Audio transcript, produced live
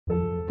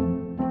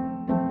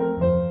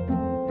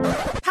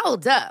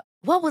Hold up.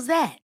 What was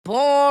that?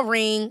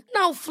 Boring.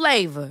 No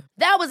flavor.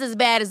 That was as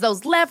bad as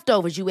those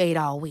leftovers you ate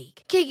all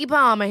week. Keke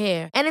Palmer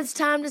here, and it's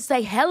time to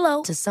say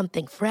hello to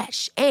something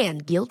fresh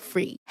and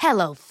guilt-free.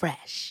 Hello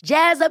Fresh.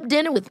 Jazz up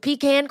dinner with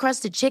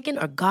pecan-crusted chicken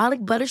or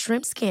garlic butter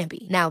shrimp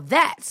scampi. Now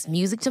that's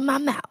music to my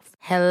mouth.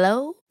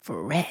 Hello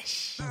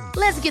Fresh.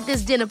 Let's get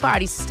this dinner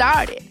party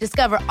started.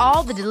 Discover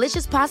all the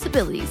delicious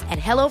possibilities at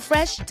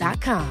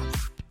hellofresh.com.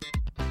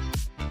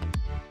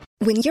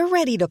 When you're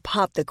ready to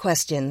pop the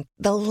question,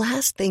 the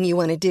last thing you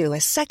want to do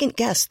is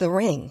second-guess the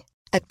ring.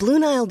 At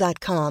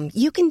BlueNile.com,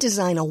 you can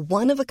design a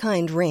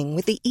one-of-a-kind ring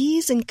with the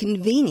ease and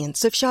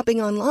convenience of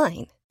shopping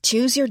online.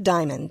 Choose your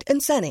diamond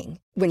and setting.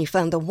 When you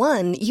find the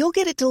one, you'll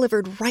get it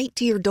delivered right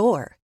to your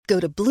door. Go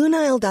to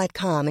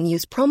BlueNile.com and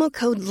use promo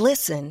code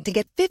LISTEN to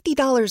get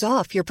 $50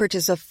 off your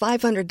purchase of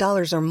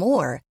 $500 or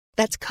more.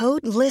 That's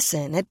code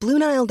LISTEN at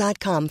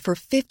BlueNile.com for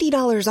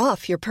 $50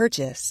 off your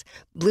purchase.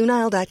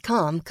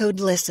 BlueNile.com, code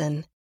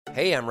LISTEN.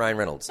 Hey, I'm Ryan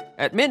Reynolds.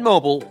 At Mint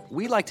Mobile,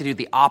 we like to do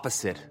the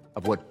opposite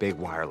of what Big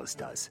Wireless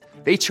does.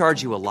 They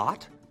charge you a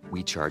lot,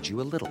 we charge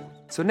you a little.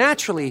 So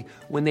naturally,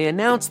 when they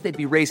announced they'd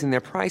be raising their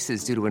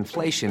prices due to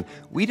inflation,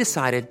 we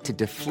decided to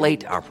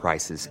deflate our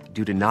prices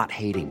due to not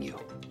hating you.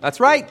 That's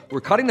right. We're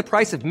cutting the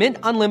price of Mint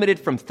Unlimited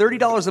from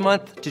 $30 a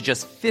month to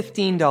just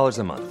 $15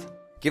 a month.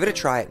 Give it a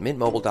try at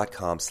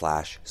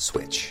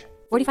mintmobile.com/switch.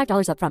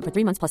 $45 up front for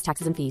 3 months plus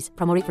taxes and fees.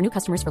 Promo rate for new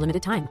customers for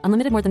limited time.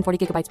 Unlimited more than 40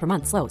 gigabytes per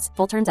month. Slows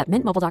full terms at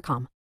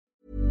mintmobile.com.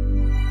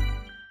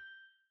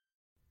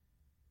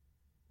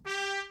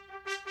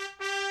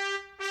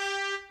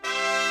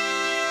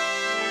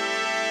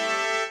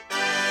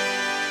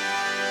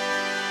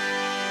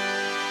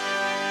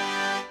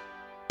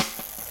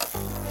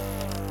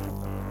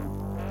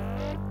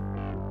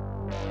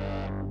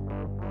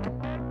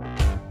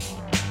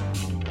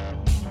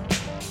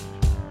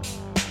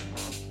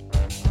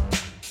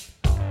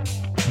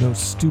 No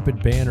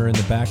stupid banner in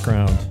the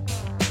background.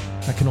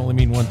 That can only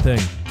mean one thing.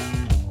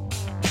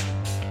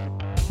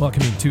 Well, it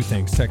can mean two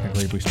things,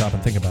 technically, if we stop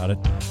and think about it.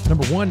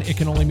 Number one, it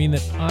can only mean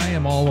that I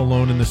am all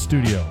alone in the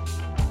studio.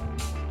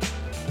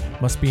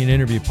 Must be an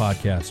interview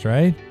podcast,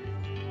 right?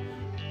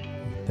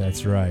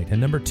 That's right.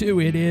 And number two,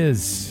 it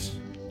is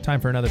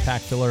time for another Pack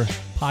Filler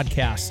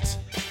podcast.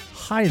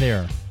 Hi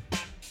there.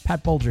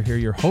 Pat Bulger here,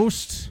 your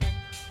host.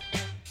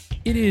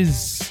 It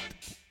is...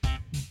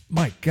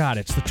 My God,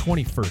 it's the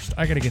 21st.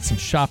 I got to get some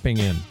shopping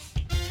in.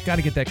 Got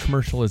to get that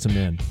commercialism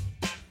in.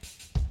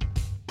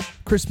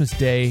 Christmas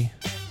Day,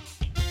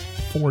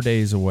 4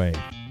 days away.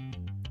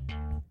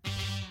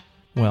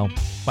 Well,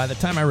 by the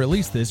time I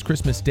release this,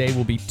 Christmas Day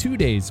will be 2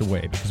 days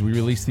away because we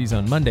release these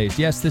on Mondays.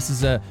 Yes, this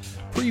is a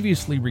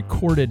previously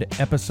recorded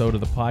episode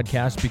of the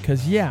podcast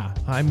because, yeah,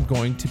 I'm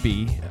going to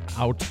be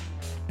out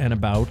and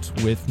about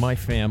with my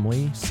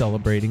family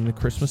celebrating the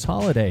Christmas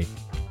holiday.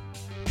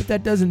 But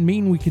that doesn't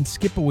mean we can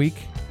skip a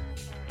week.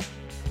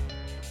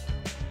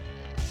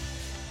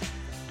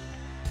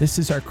 This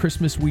is our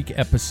Christmas week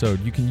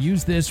episode. You can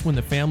use this when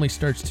the family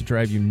starts to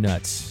drive you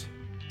nuts.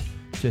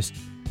 Just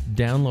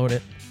download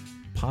it,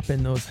 pop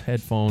in those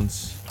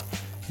headphones,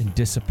 and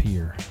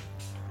disappear.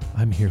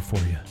 I'm here for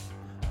you.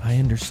 I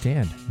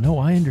understand. No,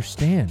 I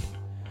understand.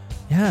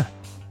 Yeah,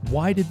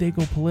 why did they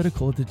go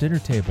political at the dinner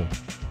table?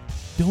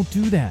 Don't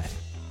do that.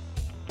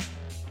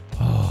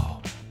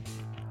 Oh,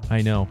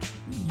 I know.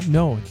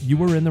 No, you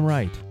were in the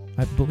right.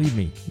 Believe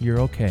me,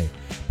 you're okay.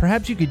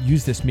 Perhaps you could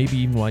use this maybe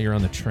even while you're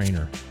on the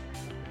trainer.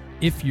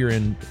 If you're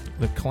in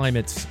the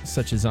climates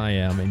such as I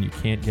am and you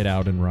can't get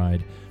out and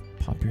ride,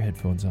 pop your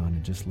headphones on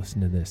and just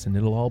listen to this and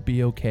it'll all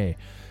be okay.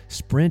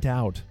 Sprint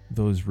out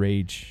those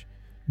rage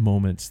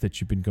moments that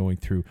you've been going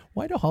through.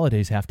 Why do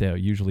holidays have to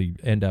usually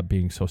end up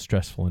being so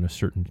stressful in a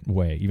certain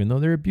way? Even though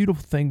they're a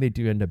beautiful thing, they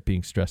do end up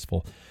being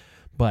stressful.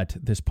 But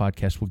this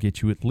podcast will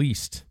get you at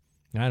least,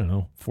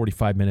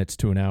 45 minutes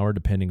to an hour,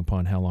 depending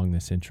upon how long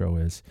this intro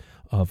is,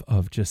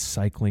 of just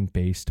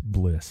cycling-based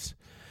bliss.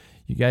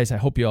 You guys, I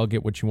hope you all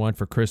get what you want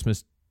for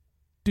Christmas.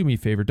 Do me a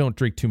favor, don't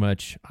drink too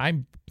much.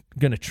 I'm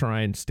going to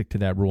try and stick to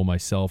that rule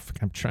myself.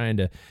 I'm trying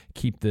to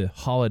keep the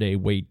holiday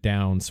weight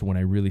down so when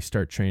I really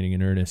start training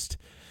in earnest,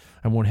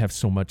 I won't have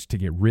so much to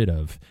get rid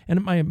of.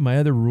 And my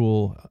other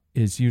rule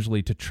is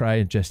usually to try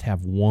and just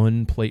have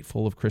one plate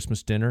full of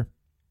Christmas dinner.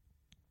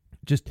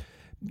 Just,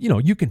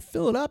 you can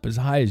fill it up as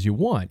high as you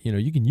want.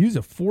 You can use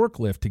a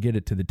forklift to get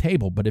it to the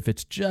table, but if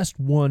it's just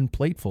one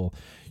plateful,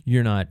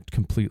 you're not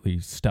completely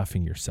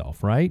stuffing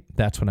yourself, right?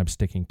 That's what I'm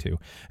sticking to. And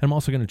I'm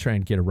also going to try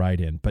and get a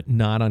ride in, but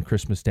not on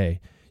Christmas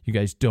Day. You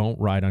guys don't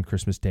ride on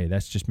Christmas Day.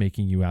 That's just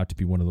making you out to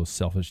be one of those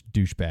selfish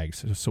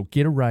douchebags. So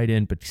get a ride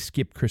in, but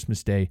skip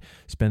Christmas Day.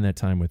 Spend that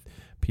time with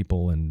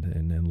people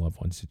and loved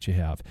ones that you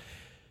have.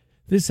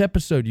 This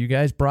episode, you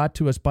guys, brought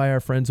to us by our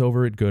friends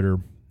over at Gooder.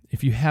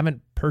 If you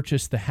haven't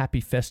purchased the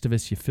Happy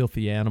Festivus, you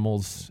filthy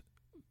animals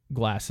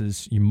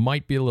glasses, you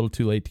might be a little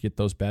too late to get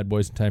those bad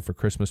boys in time for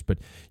Christmas, but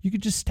you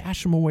could just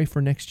stash them away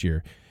for next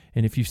year.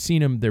 And if you've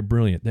seen them, they're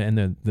brilliant. And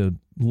the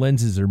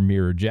lenses are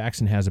mirrored.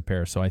 Jackson has a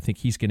pair, so I think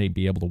he's going to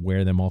be able to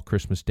wear them all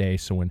Christmas Day.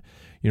 So when,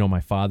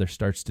 my father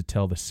starts to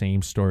tell the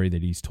same story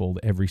that he's told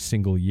every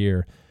single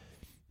year,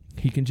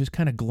 he can just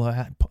kind of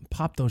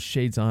pop those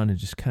shades on and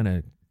just kind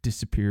of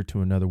disappear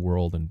to another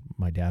world, and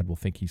my dad will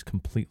think he's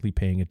completely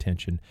paying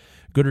attention.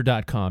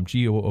 Goodr.com,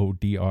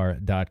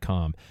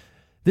 Goodr.com.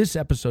 This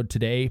episode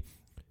today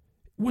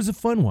was a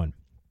fun one.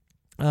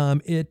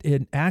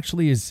 It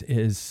actually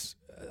is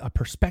a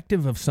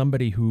perspective of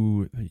somebody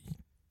who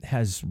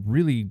has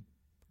really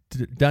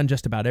done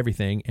just about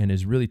everything and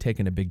has really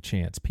taken a big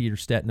chance. Peter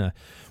Stetina,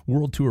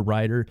 world tour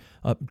rider,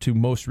 up to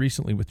most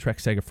recently with Trek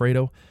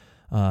Segafredo,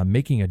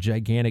 making a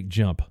gigantic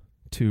jump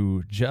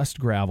to just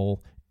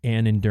gravel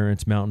and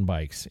endurance mountain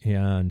bikes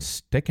and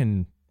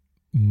sticking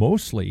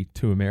mostly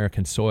to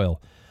American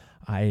soil.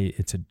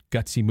 It's a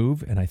gutsy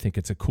move, and I think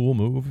it's a cool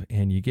move,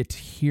 and you get to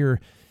hear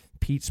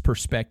Pete's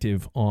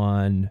perspective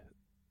on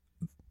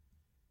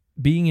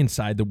being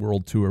inside the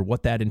world tour,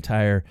 what that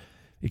entire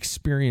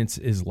experience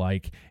is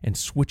like, and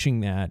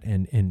switching that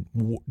and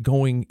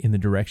going in the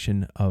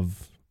direction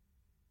of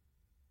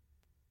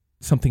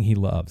something he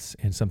loves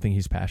and something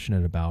he's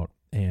passionate about,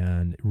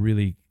 and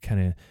really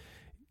kind of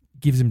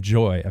gives him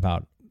joy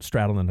about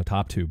straddling the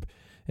top tube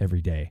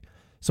every day.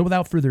 So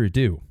without further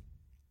ado,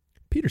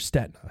 Peter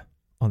Stetina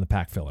on the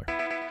Pack Filler.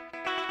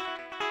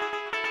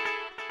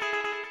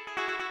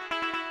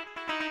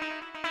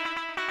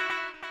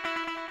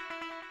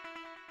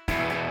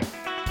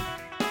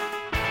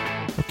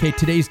 Okay,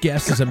 today's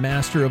guest is a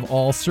master of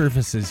all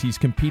surfaces. He's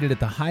competed at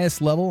the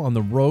highest level on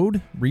the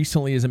road,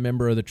 recently as a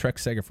member of the Trek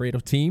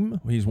Segafredo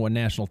team. He's won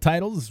national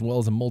titles as well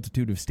as a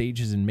multitude of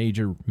stages in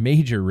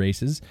major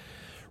races.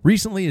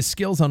 Recently, his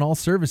skills on all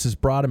surfaces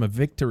brought him a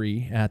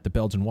victory at the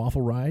Belgian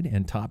Waffle Ride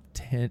and top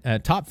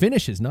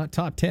finishes in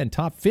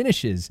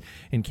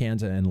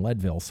Kansas and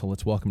Leadville. So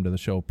let's welcome to the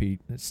show,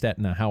 Pete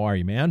Stetina. How are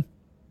you, man?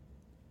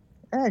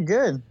 Yeah,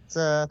 good.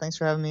 Thanks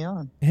for having me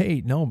on.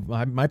 Hey, no,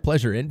 my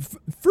pleasure. And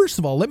first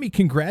of all, let me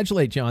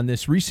congratulate you on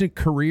this recent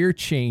career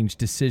change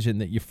decision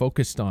that you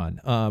focused on.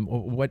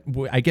 What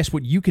I guess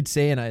what you could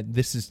say, and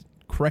this is,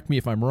 correct me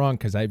if I'm wrong,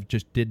 because I've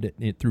just did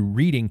it through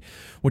reading,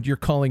 what you're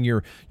calling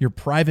your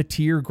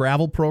privateer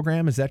gravel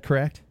program. Is that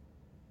correct?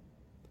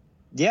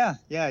 Yeah.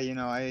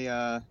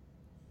 I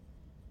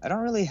don't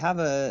really have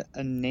a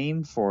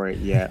name for it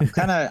yet.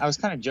 I was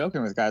kind of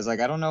joking with guys, like,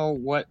 I don't know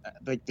what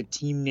like the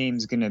team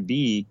name's gonna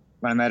be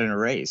when I'm at in a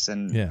race,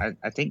 and yeah.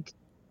 I think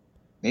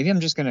maybe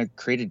I'm just gonna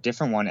create a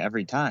different one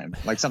every time,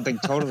 like something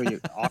totally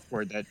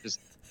awkward that just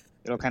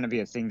it'll kind of be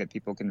a thing that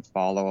people can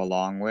follow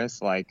along with,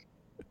 like,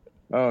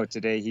 oh,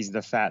 today he's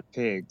the fat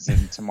pigs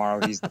and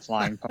tomorrow he's the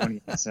flying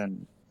ponies,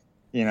 and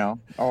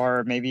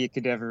or maybe it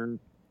could ever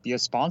be a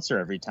sponsor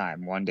every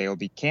time. One day it'll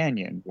be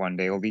Canyon, one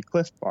day it'll be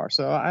Cliff Bar.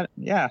 So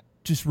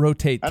just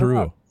rotate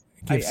through.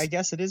 I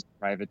guess it is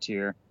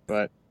privateer,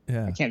 but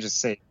yeah. I can't just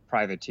say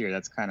privateer.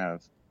 That's kind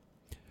of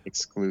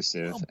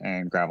exclusive,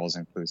 and gravel's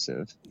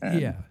inclusive.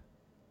 And yeah.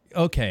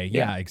 Okay.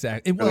 Yeah.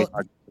 Exactly. Really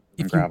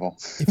gravel.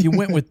 If you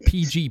went with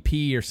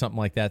PGP or something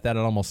like that,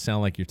 that'd almost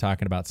sound like you're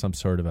talking about some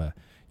sort of a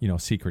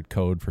secret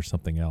code for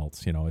something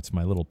else. It's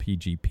my little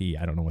PGP.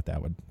 I don't know what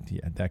that would.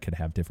 Yeah, that could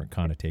have different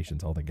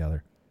connotations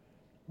altogether.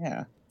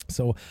 Yeah.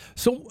 So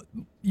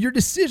your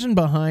decision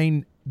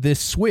behind this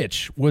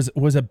switch was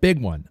a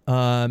big one.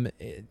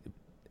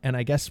 And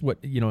I guess what,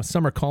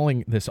 some are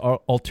calling this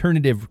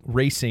alternative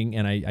racing,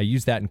 and I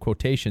use that in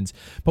quotations.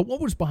 But what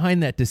was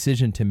behind that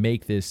decision to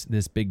make this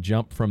big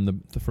jump from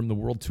the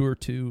world tour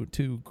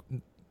to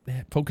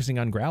focusing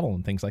on gravel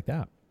and things like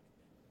that?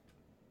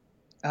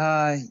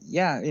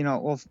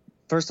 Well,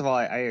 first of all,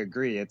 I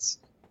agree. It's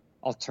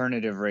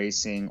alternative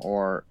racing,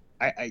 or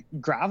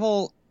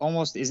gravel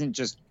almost isn't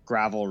just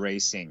gravel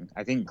racing.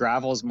 I think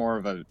gravel is more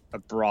of a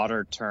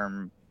broader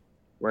term,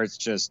 where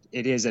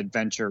it is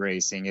adventure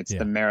racing. It's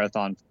the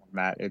marathon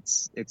format.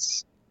 It's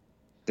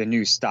the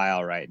new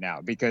style right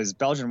now, because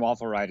Belgian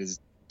Waffle Ride is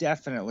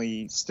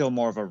definitely still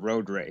more of a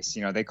road race.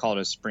 They call it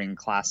a spring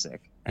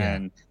classic,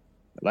 and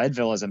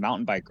Leadville is a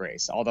mountain bike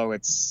race, although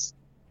it's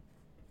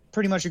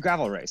pretty much a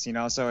gravel race,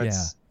 so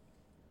it's,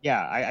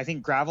 I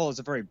think gravel is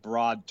a very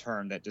broad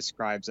term that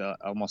describes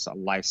almost a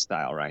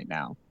lifestyle right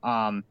now.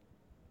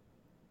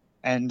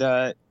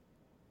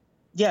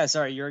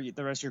 Sorry,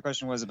 the rest of your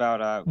question was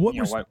about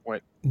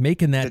what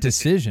making that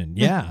decision.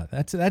 Yeah,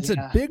 that's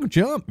a big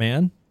jump,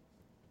 man.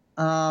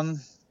 I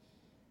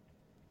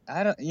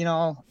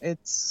don't,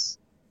 it's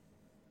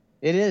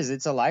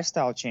a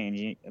lifestyle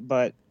change,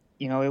 but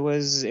it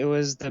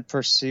was the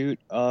pursuit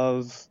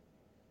of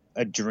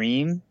a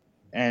dream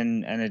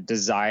and a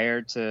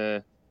desire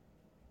to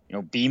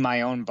be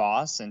my own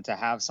boss and to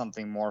have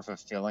something more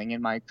fulfilling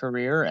in my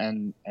career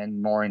and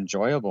more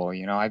enjoyable.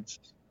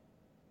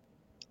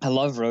 I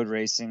love road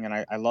racing, and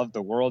I love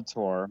the world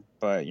tour,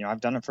 but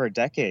I've done it for a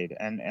decade,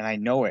 and I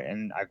know it,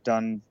 and I've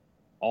done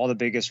all the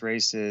biggest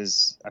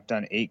races. I've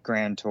done 8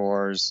 grand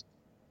tours,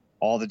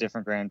 all the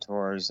different grand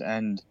tours,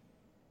 and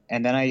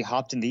then I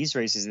hopped in these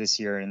races this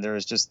year, and there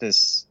was just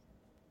this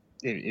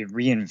it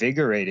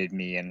reinvigorated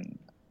me. And,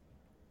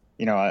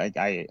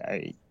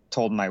 I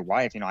told my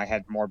wife, I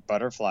had more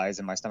butterflies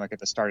in my stomach at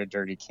the start of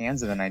Dirty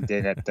Kansas than I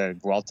did at the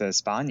Vuelta a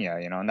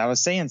España, and that was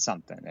saying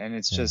something. And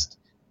it's just,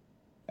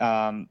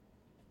 I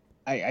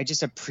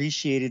just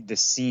appreciated the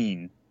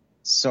scene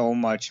so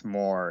much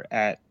more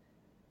at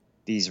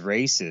these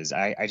races.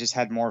 I just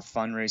had more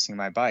fun racing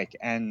my bike.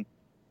 And,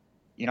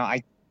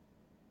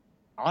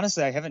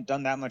 honestly, I haven't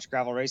done that much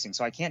gravel racing,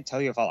 so I can't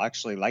tell you if I'll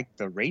actually like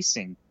the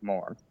racing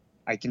more.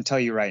 I can tell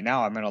you right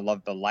now, I'm going to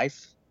love the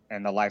life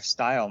and the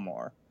lifestyle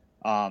more.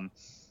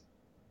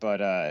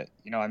 But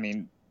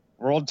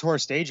World Tour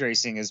stage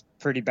racing is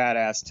pretty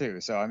badass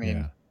too. So,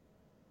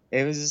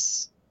 it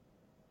was,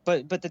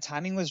 but the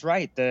timing was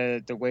right.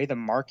 The way the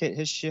market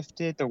has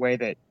shifted, the way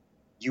that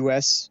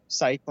U.S.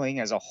 cycling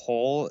as a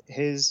whole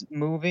is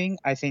moving,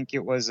 I think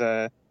it was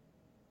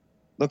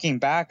looking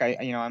back,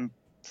 I'm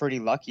pretty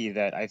lucky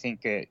that I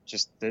think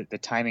the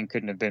timing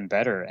couldn't have been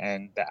better,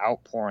 and the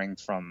outpouring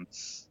from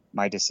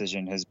my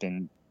decision has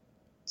been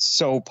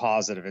so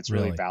positive. It's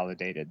really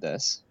validated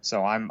this.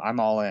 So I'm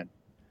all in.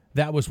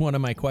 That was one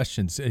of my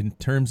questions in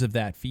terms of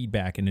that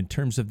feedback and in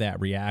terms of that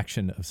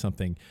reaction of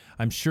something.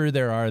 I'm sure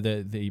there are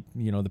the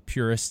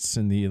purists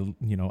and the,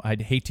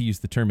 I'd hate to use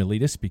the term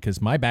elitist because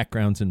my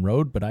background's in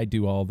road, but I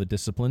do all the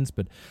disciplines.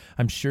 But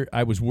I'm sure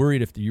I was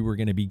worried if you were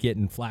going to be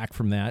getting flack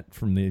from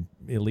the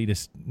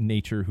elitist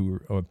nature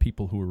or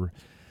people who are,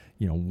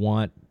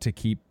 want to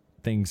keep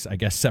things, I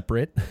guess,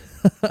 separate.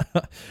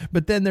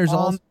 But then there's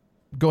also,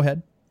 go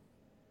ahead.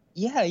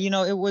 Yeah.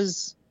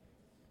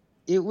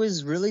 It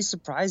was really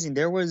surprising.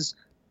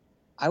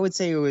 I would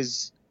say it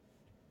was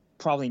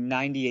probably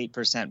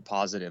 98%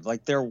 positive.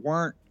 Like, there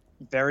weren't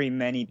very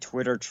many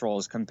Twitter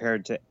trolls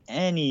compared to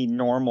any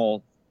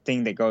normal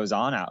thing that goes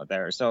on out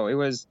there. So it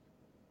was,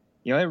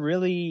 the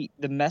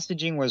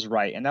messaging was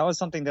right. And that was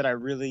something that I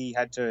really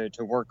had to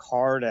work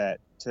hard at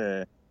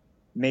to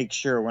make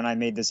sure when I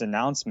made this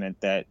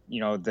announcement that,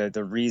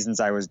 the reasons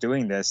I was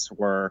doing this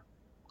were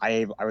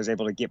I was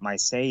able to get my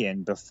say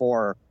in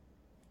before,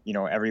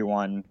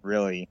 everyone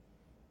really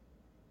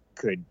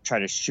could try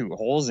to shoot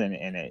holes in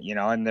it, and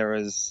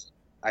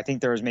I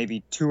think there was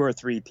maybe 2 or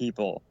 3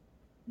 people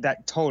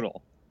that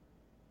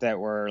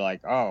were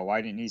like, oh,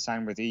 why didn't he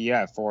sign with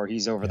EF, or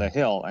he's over the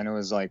hill? And it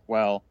was like,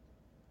 well,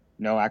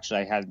 no,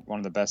 actually I had one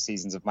of the best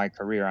seasons of my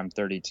career. I'm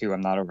 32.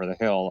 I'm not over the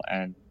hill.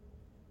 And,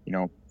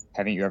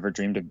 haven't you ever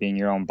dreamed of being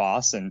your own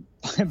boss? And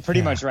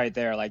pretty much right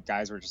there, like,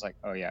 guys were just like,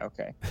 oh yeah,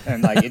 okay.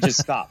 And like, it just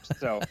stopped.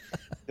 So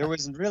there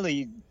was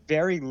really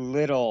very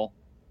little,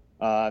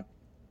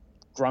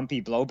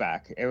 grumpy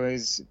blowback. It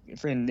was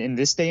in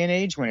this day and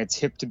age when it's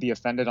hip to be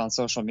offended on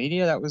social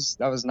media. That was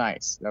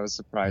nice. That was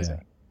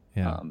surprising.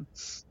 Yeah.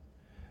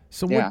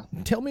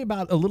 Tell me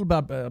a little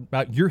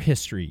about your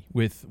history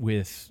with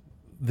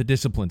the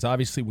disciplines.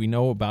 Obviously, we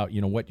know about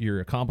what your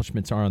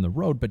accomplishments are on the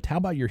road, but how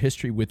about your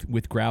history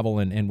with gravel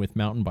and with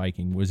mountain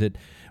biking? Was it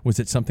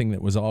something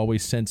that was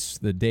always since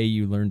the day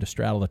you learned to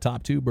straddle the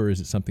top tube, or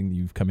is it something that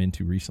you've come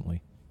into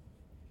recently?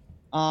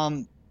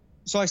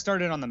 So I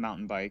started on the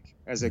mountain bike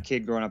as a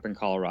kid growing up in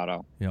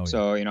Colorado.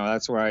 So,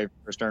 that's where I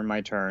first earned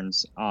my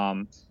turns.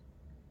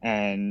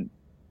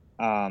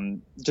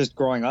 Just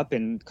growing up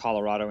in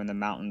Colorado in the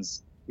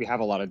mountains, we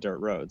have a lot of dirt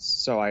roads.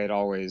 So I had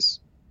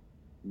always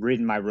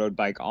ridden my road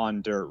bike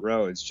on dirt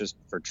roads just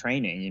for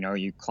training.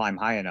 You climb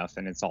high enough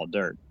and it's all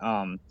dirt.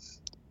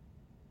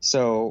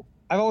 So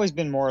I've always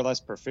been more or less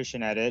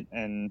proficient at it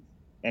and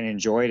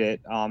enjoyed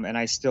it. And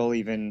I still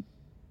even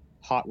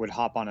would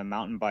hop on a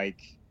mountain bike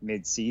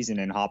mid-season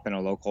and hop in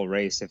a local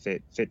race if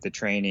it fit the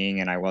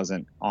training and I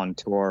wasn't on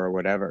tour or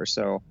whatever.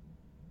 So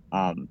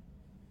I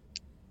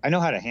know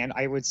how to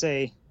I would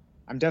say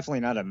I'm definitely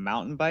not a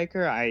mountain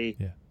biker. I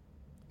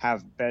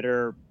have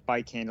better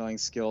bike handling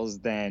skills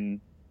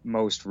than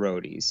most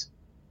roadies,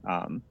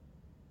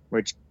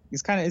 which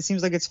is it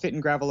seems like it's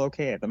fitting gravel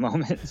okay at the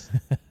moment.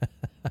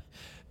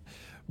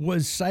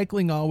 Was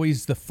cycling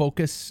always the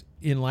focus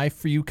in life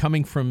for you,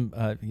 coming from,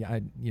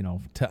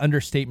 to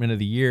understatement of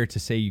the year to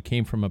say you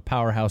came from a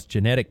powerhouse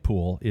genetic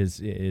pool is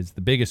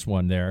the biggest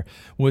one there.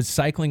 Was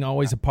cycling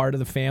always a part of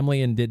the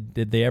family, and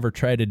did they ever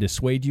try to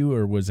dissuade you,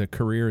 or was a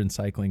career in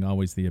cycling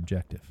always the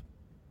objective?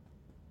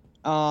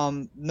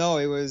 No,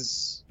 it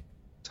was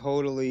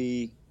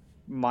totally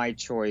my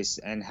choice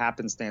and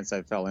happenstance.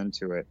 I fell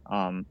into it.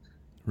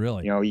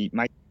 Really?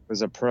 Mike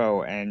was a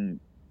pro,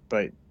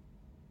 but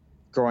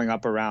growing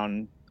up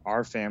around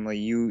our family,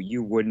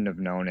 you wouldn't have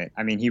known it.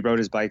 I mean, he rode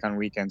his bike on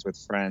weekends with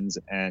friends,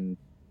 and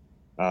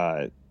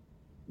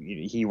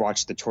he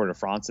watched the Tour de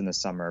France in the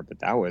summer, but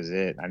that was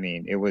it. I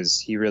mean,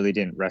 he really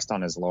didn't rest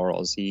on his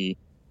laurels. He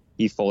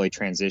fully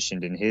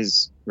transitioned in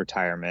his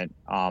retirement.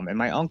 And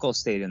my uncle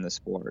stayed in the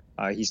sport.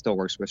 He still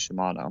works with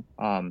Shimano.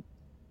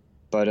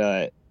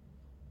 But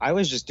I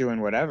was just doing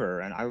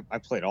whatever, and I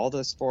played all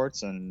the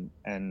sports, and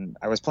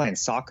I was playing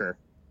soccer.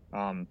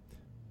 And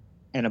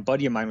a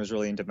buddy of mine was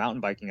really into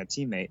mountain biking, a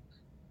teammate.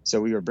 So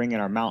we were bringing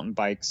our mountain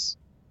bikes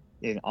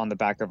on the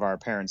back of our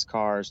parents'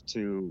 cars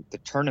to the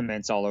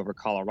tournaments all over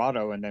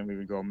Colorado, and then we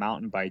would go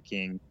mountain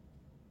biking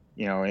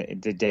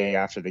the day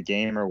after the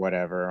game or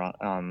whatever,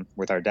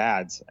 with our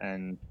dads.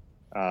 And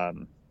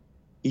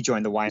he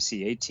joined the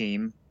YMCA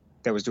team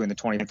that was doing the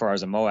 24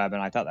 hours of Moab,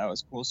 and I thought that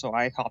was cool. So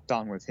I hopped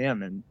on with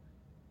him. And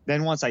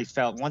then once I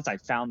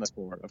found the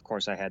sport, of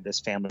course, I had this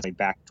family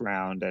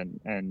background,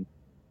 and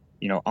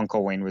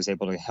Uncle Wayne was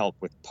able to help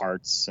with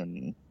parts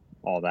and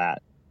all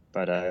that.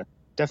 But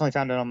definitely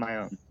found it on my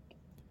own.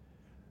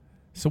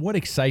 So what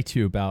excites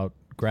you about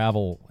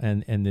gravel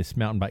and this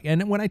mountain bike?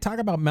 And when I talk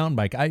about mountain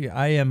bike,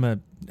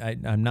 I'm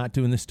not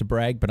doing this to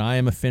brag, but I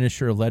am a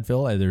finisher of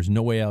Leadville. There's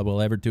no way I will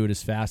ever do it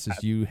as fast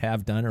as you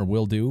have done or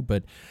will do.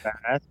 But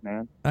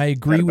man. I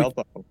agree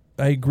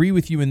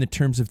with you in the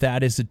terms of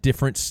that is a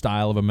different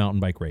style of a mountain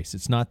bike race.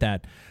 It's not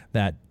that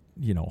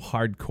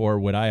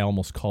hardcore, what I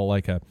almost call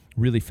like a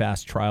really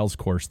fast trials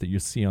course that you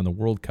see on the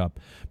World Cup.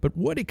 But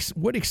what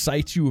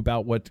excites you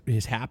about what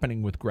is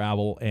happening with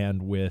gravel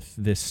and with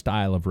this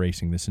style of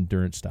racing, this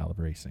endurance style of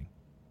racing?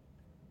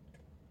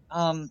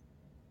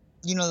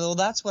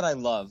 That's what I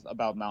love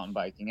about mountain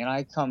biking. And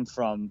I come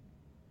from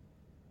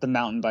the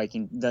mountain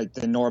biking, the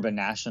Norba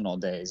National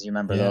days. You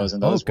remember those?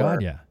 And those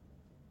yeah.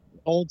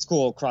 Old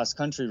school cross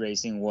country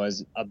racing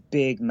was a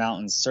big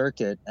mountain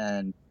circuit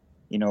and,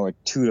 a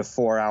 2 to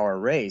 4 hour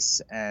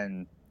race.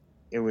 And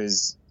it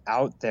was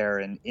out there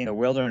in the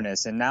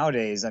wilderness. And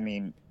nowadays,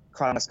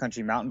 cross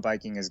country mountain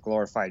biking is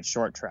glorified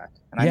short track.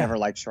 And I never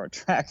liked short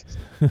track.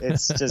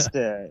 It's just,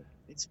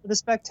 it's for the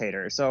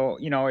spectator. So,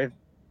 if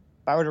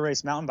I were to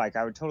race mountain bike,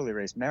 I would totally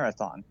race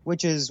marathon,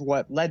 which is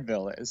what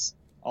Leadville is.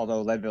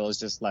 Although Leadville is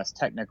just less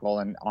technical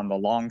and on the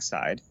long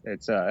side.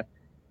 It's a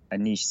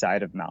niche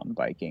side of mountain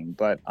biking.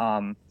 But,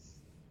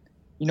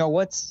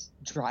 what's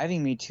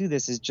driving me to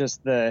this is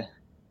just the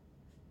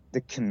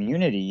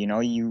community.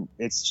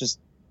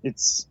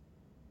 It's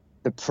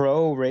the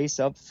pro race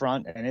up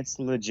front, and it's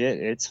legit.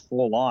 It's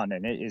full on,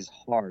 and it is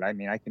hard.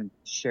 I can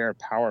share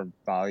power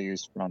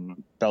values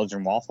from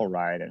Belgian Waffle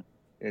Ride, and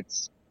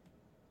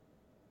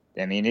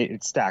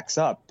it stacks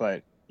up.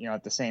 But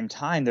at the same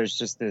time, there's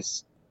just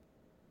this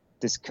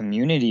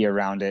community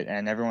around it,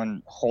 and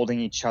everyone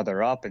holding each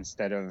other up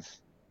instead of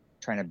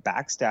trying to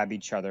backstab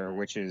each other,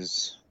 which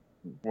is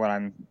what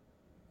I'm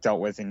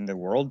dealt with in the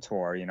World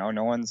Tour.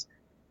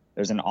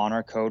 There's an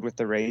honor code with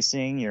the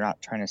racing. You're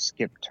not trying to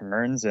skip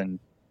turns, and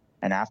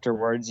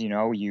afterwards,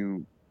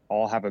 you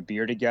all have a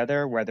beer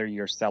together, whether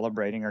you're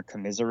celebrating or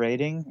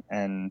commiserating.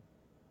 And,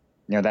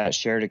 that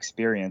shared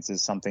experience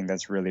is something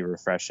that's really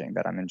refreshing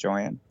that I'm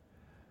enjoying.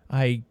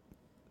 I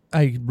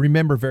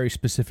remember very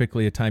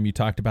specifically a time you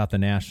talked about the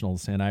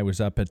Nationals, and I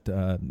was up at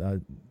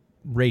a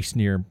race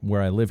near where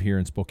I live here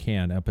in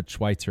Spokane, up at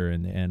Schweitzer,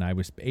 and I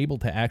was able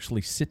to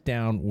actually sit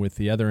down with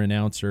the other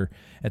announcer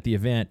at the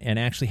event and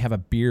actually have a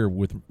beer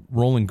with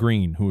Roland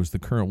Green, who was the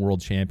current world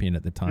champion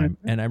at the time.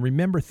 Mm-hmm. And I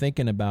remember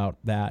thinking about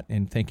that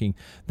and thinking,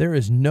 there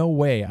is no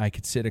way I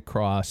could sit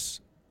across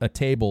a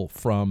table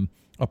from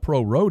a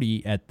pro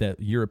roadie at the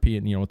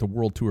European, at the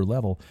World Tour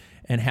level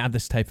and have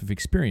this type of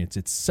experience.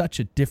 It's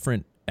such a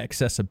different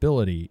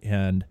accessibility,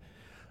 and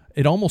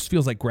it almost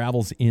feels like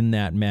gravel's in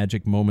that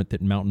magic moment that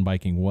mountain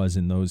biking was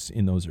in those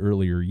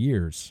earlier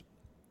years.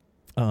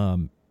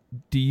 And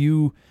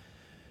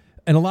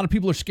a lot of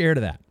people are scared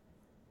of that.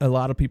 A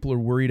lot of people are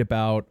worried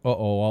about,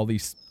 all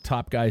these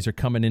top guys are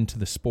coming into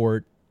the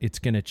sport. It's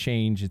going to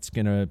change. It's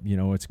going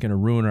to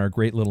ruin our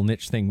great little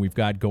niche thing we've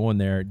got going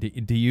there.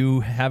 Do you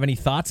have any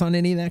thoughts on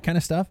any of that kind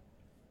of stuff?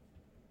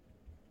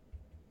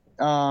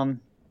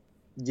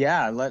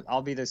 Yeah,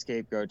 I'll be the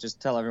scapegoat.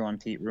 Just tell everyone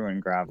Pete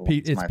ruined gravel.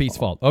 It's Pete's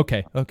fault.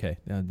 Okay,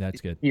 that's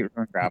good. Pete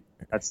ruined gravel.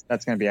 That's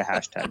going to be a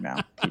hashtag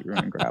now. Pete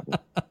ruined gravel.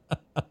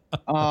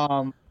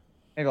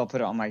 Maybe I'll put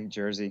it on my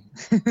jersey.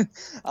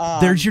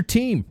 There's your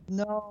team.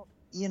 No,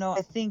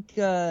 I think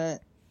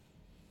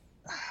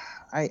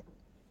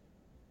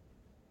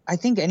I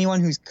think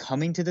anyone who's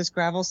coming to this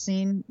gravel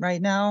scene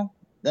right now,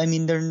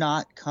 they're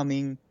not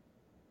coming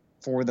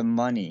for the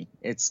money.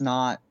 It's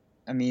not.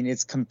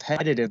 It's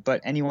competitive,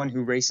 but anyone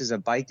who races a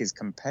bike is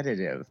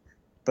competitive.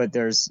 But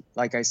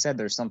like I said,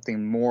 there's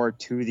something more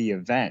to the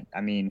event.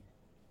 The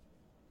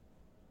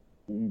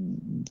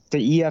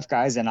EF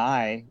guys and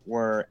I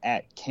were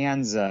at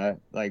Kansas,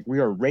 we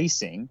were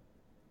racing,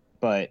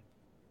 but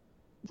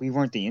we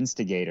weren't the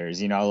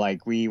instigators,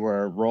 we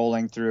were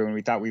rolling through and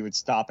we thought we would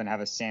stop and have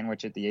a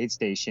sandwich at the aid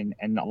station.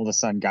 And all of a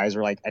sudden guys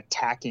were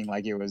attacking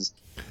like it was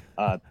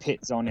a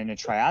pit zone in a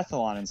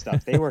triathlon and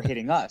stuff. They were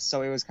hitting us.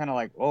 So it was kind of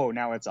like, oh,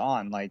 now it's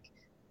on.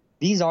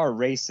 These are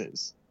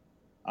races.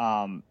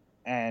 And,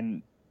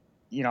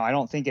 I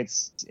don't think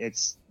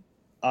it's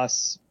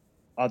us,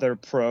 other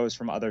pros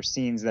from other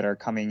scenes that are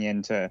coming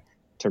in to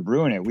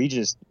ruin it.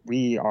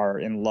 We are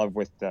in love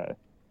with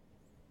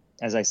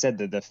as I said,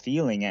 the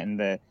feeling and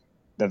the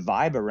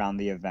vibe around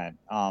the event.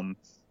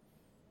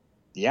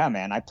 Yeah,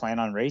 man, I plan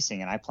on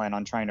racing and I plan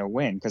on trying to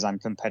win because I'm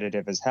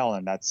competitive as hell,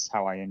 and that's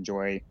how I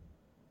enjoy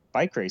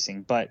bike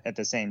racing. But at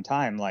the same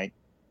time,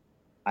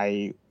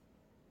 I'm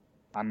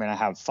gonna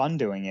have fun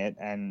doing it,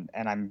 and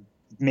I'm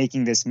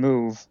making this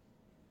move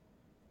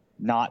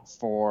not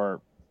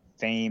for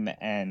fame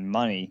and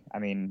money. I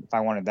mean, if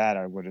I wanted that,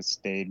 I would have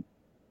stayed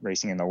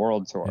racing in the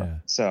World Tour. Yeah.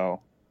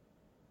 So,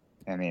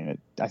 I mean,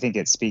 I think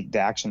the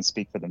actions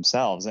speak for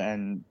themselves.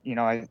 And, you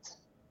know, if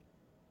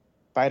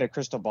I had a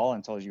crystal ball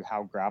and told you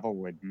how gravel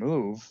would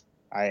move,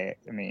 I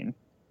mean,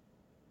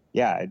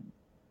 yeah, I'd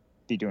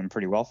be doing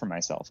pretty well for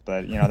myself.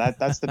 But, you know,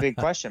 that's the big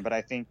question. But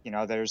I think, you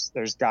know, there's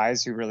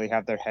guys who really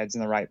have their heads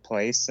in the right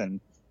place and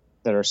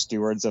that are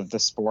stewards of the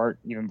sport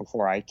even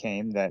before I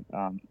came that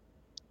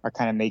are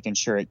kind of making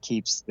sure it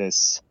keeps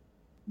this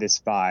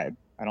vibe.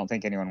 I don't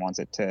think anyone wants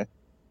it to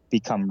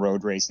become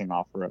road racing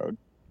off road.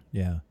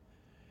 Yeah.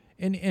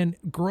 And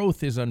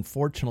growth is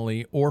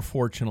unfortunately or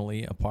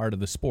fortunately a part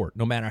of the sport.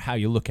 No matter how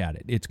you look at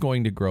it, it's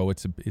going to grow.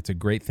 It's a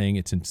great thing.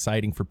 It's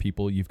exciting for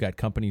people. You've got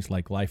companies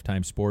like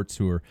Lifetime Sports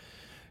who are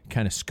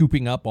kind of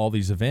scooping up all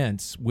these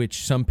events,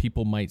 which some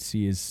people might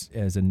see as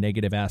a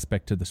negative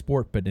aspect to the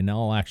sport. But in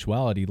all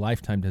actuality,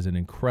 Lifetime does an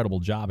incredible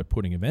job at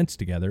putting events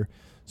together.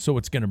 So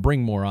it's going to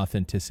bring more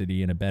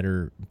authenticity and a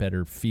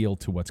better feel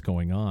to what's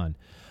going on.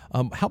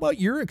 How about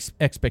your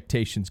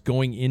expectations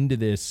going into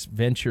this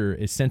venture,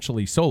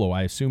 essentially solo?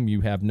 I assume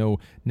you have no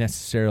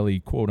necessarily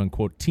quote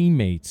unquote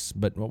teammates,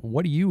 but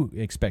what do you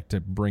expect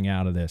to bring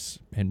out of this?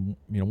 And,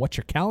 you know, what's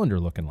your calendar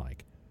looking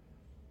like?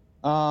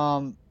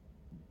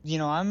 You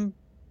know,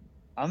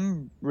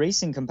 I'm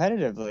racing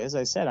competitively, as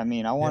I said. I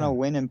mean, I want to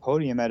win and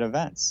podium at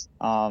events.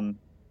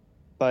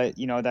 But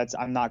you know,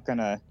 I'm not going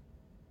to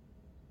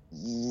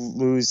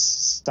lose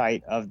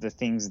sight of the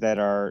things that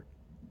are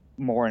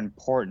more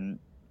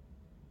important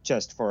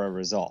just for a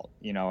result,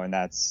 you know, and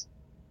that's,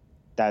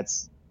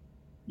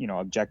 you know,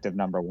 objective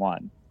number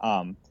one.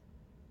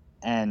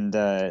 And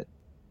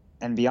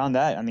beyond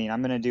that, I mean,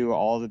 I'm going to do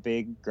all the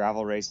big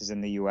gravel races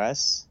in the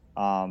US.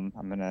 I'm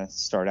going to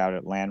start out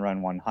at Land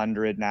Run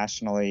 100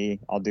 nationally.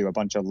 I'll do a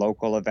bunch of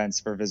local events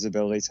for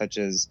visibility, such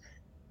as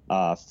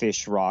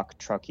Fish, Rock,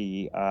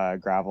 Truckee,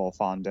 Gravel,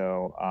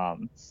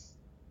 Fondo,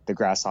 the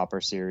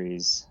Grasshopper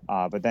Series.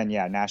 But then,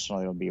 yeah,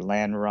 nationally it'll be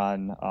Land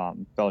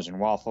Run, Belgian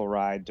Waffle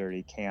Ride,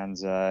 Dirty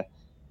Kanza,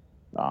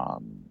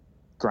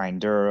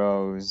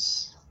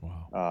 Grinduros.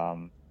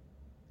 Wow.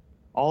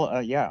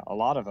 A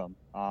lot of them.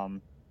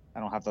 I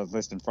don't have the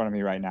list in front of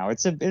me right now.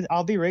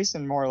 I'll be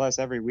racing more or less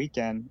every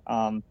weekend.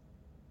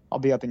 I'll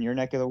be up in your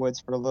neck of the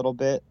woods for a little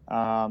bit.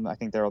 I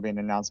think there will be an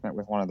announcement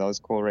with one of those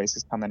cool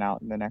races coming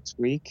out in the next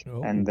week.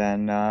 Oh. And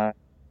then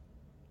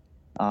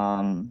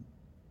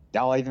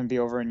I'll even be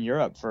over in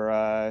Europe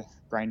for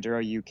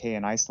Grinduro UK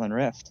and Iceland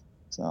Rift.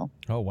 So.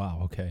 Oh,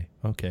 wow. Okay.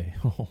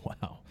 Oh,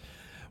 wow.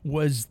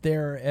 Was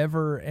there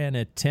ever an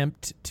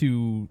attempt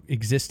to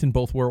exist in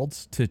both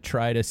worlds, to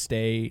try to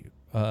stay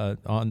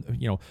on,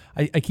 you know,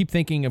 I keep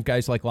thinking of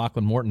guys like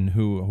Lachlan Morton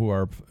who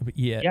are,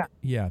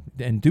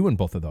 and doing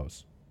both of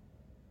those.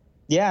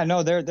 Yeah,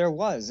 no, there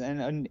was.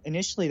 And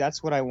initially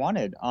that's what I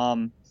wanted.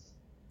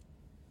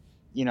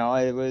 You know,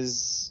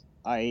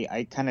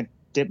 I kind of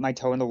dipped my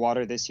toe in the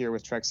water this year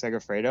with Trek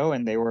Segafredo,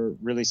 and they were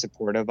really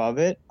supportive of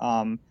it.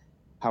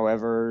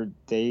 However,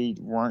 they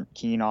weren't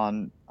keen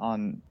on,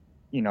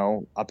 you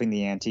know, upping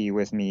the ante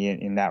with me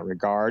in that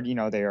regard. You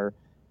know, they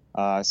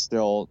are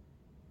still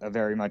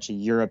very much a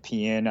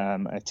European,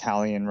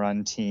 Italian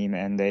run team,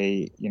 and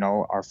they, you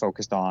know, are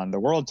focused on the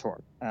World Tour.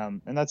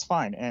 And that's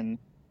fine. And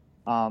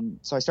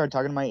so I started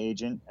talking to my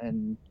agent,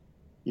 and,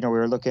 you know, we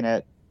were looking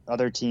at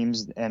other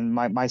teams, and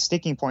my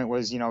sticking point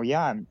was, you know,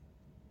 I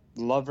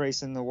love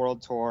racing the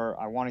World Tour.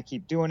 I want to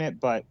keep doing it,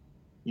 but,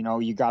 you know,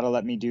 you got to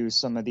let me do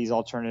some of these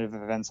alternative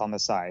events on the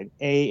side.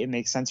 A, it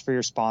makes sense for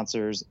your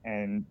sponsors,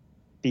 and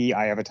B,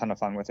 I have a ton of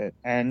fun with it.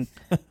 And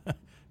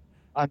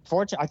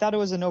unfortunately, I thought it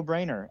was a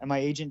no-brainer, and my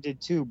agent did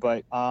too.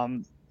 But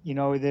you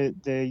know,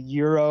 the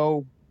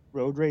Euro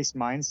road race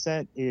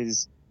mindset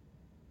is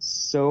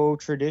so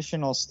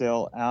traditional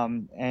still,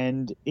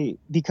 and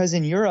because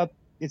in Europe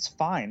it's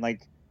fine.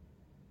 Like,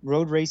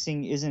 road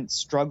racing isn't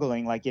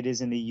struggling like it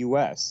is in the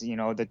U.S. You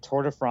know, the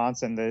Tour de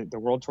France and the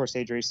World Tour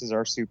stage races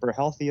are super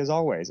healthy as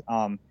always.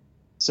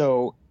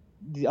 So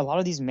a lot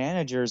of these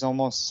managers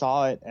almost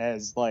saw it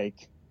as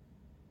like,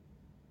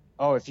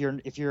 oh, if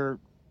you're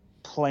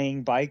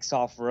playing bikes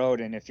off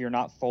road, and if you're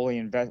not fully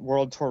invested,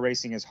 World Tour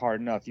racing is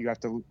hard enough. You have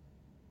to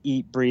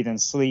eat, breathe,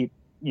 and sleep,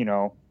 you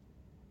know,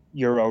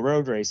 Euro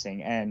road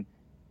racing. And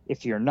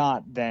if you're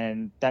not,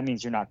 then that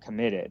means you're not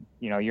committed.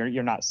 You know,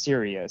 you're not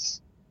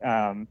serious.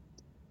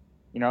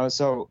 You know,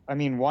 so I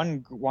mean,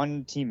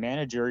 one team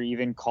manager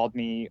even called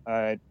me,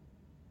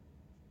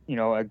 you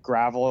know, a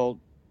gravel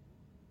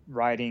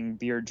riding,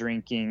 beer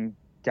drinking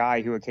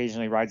guy who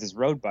occasionally rides his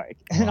road bike.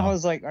 Wow. And I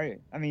was like,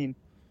 I mean,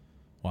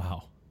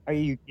 wow. Are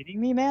you kidding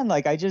me, man?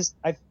 Like, I just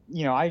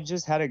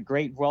had a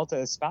great Vuelta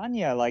a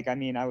España. Like, I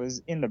mean, I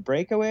was in the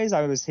breakaways.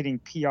 I was hitting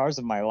PRs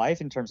of my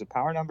life in terms of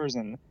power numbers.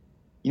 And,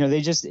 you know,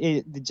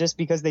 just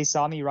because they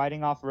saw me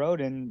riding off road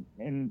and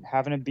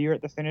having a beer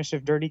at the finish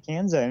of Dirty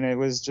Kanza. And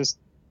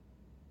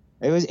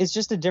it's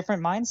just a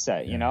different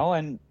mindset, you know?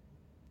 And,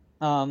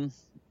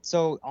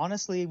 so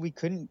honestly, we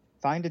couldn't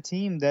find a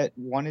team that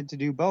wanted to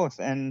do both.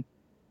 And,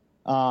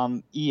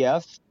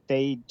 EF,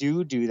 they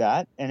do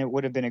that, and it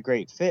would have been a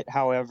great fit.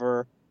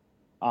 However,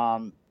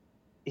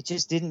 it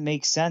just didn't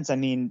make sense. I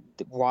mean,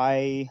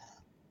 why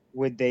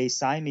would they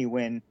sign me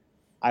when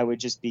I would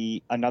just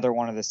be another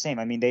one of the same?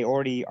 I mean, they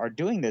already are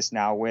doing this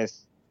now with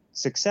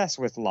success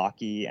with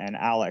Lockie and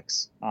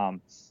Alex,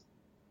 and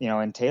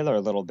Taylor a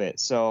little bit.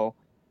 So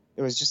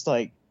it was just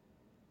like,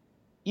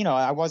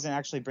 I wasn't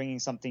actually bringing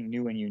something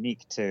new and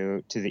unique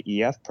to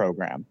the EF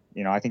program.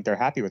 I think they're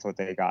happy with what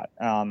they got.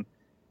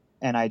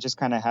 And I just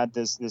kind of had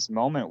this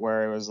moment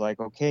where it was like,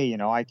 okay,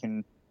 I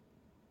can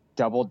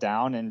double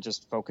down and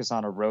just focus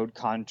on a road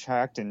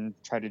contract and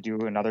try to do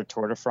another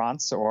Tour de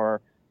France,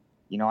 or,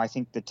 I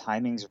think the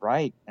timing's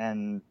right,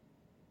 and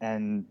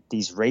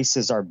these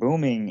races are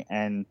booming,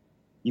 and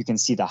you can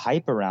see the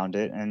hype around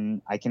it,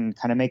 and I can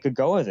kind of make a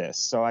go of this.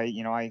 So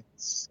I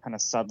kind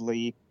of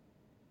subtly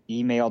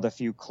emailed a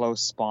few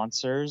close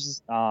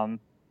sponsors, and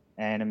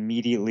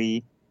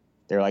immediately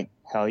they're like,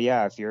 hell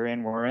yeah, if you're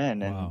in, we're in.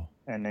 Wow.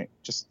 And it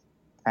just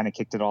kind of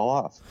kicked it all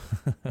off.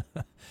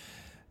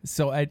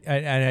 So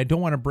I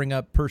don't want to bring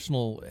up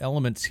personal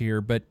elements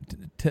here, but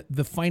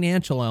the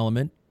financial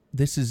element,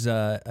 this is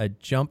a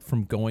jump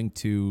from going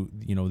to,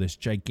 this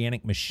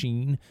gigantic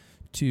machine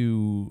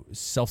to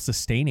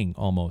self-sustaining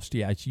almost.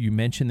 Yeah, you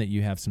mentioned that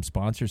you have some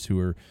sponsors who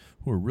are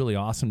really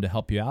awesome to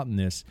help you out in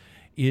this.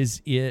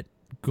 Is it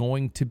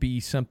going to be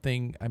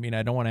something, I mean,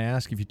 I don't want to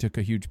ask if you took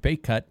a huge pay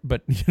cut,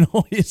 but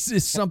is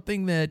this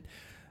something that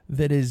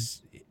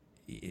is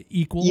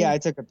equal? Yeah, I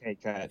took a pay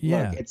cut.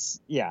 Yeah.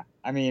 Look,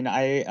 I mean,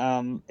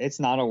 it's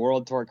not a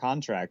world tour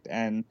contract,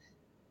 and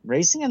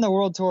racing in the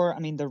world tour, I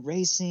mean, the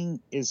racing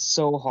is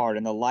so hard,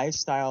 and the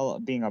lifestyle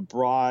of being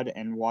abroad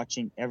and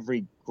watching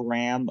every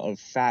gram of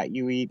fat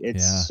you eat,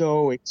 it's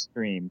so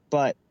extreme.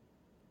 But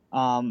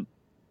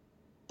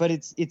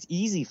it's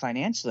easy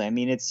financially. I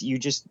mean,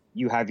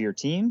 you have your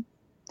team,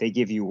 they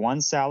give you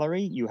one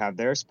salary, you have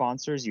their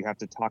sponsors, you have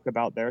to talk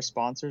about their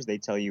sponsors, they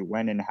tell you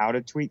when and how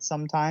to tweet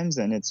sometimes,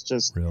 and it's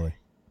just really,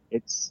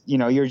 it's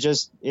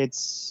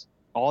it's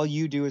all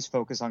you do is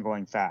focus on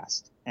going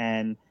fast.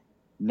 And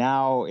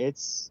now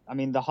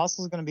the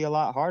hustle is going to be a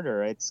lot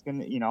harder. It's going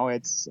to,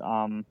 it's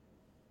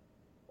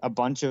a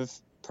bunch of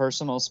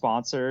personal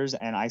sponsors,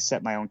 and I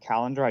set my own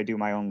calendar. I do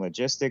my own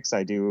logistics.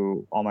 I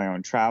do all my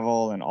own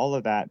travel and all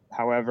of that.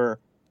 However,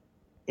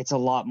 it's a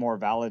lot more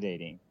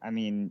validating. I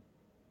mean,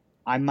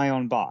 I'm my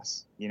own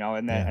boss,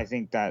 and that I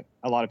think that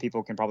a lot of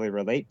people can probably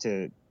relate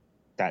to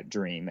that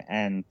dream.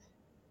 And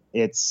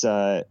it's,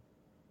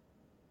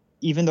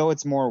 even though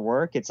it's more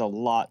work, it's a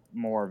lot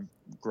more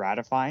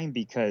gratifying,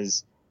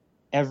 because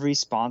every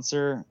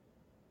sponsor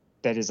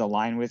that is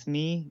aligned with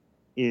me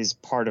is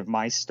part of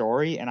my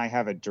story, and I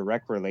have a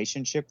direct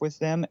relationship with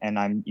them, and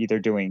I'm either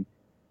doing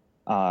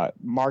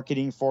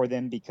marketing for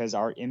them because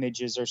our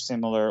images are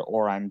similar,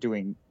 or I'm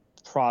doing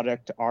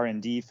product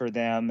R&D for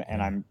them,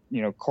 and I'm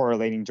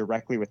correlating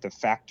directly with the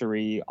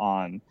factory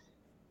on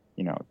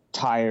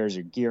tires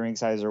or gearing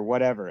size or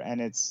whatever. And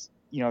it's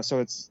so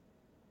it's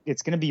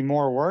going to be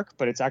more work,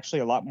 but it's actually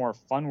a lot more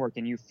fun work,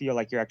 and you feel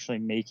like you're actually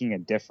making a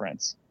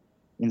difference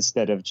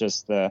instead of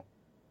just I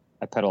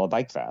pedal a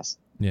bike fast.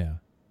 Yeah.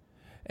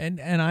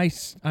 And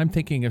I'm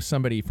thinking of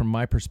somebody from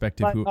my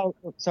perspective who.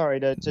 Sorry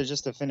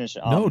to finish.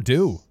 No,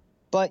 do.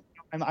 But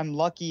I'm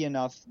lucky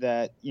enough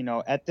that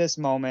at this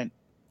moment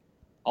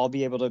I'll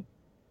be able to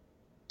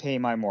pay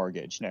my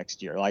mortgage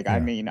next year. Like, I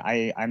mean,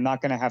 I'm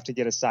not going to have to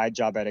get a side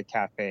job at a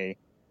cafe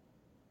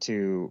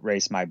to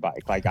race my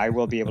bike. Like, I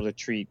will be able to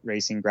treat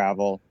racing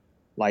gravel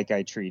like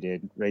I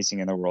treated racing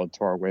in the World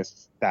Tour, with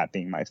that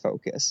being my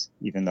focus,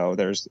 even though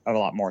there's a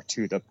lot more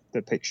to the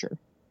picture.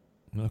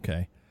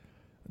 Okay.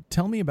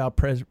 Tell me about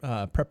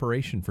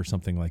preparation for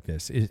something like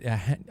this.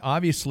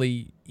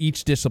 Obviously,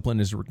 each discipline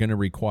is going to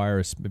require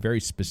a very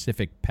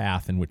specific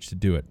path in which to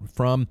do it.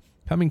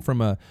 Coming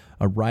from a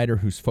rider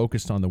who's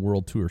focused on the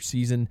World Tour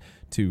season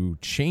to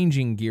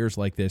changing gears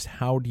like this,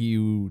 how do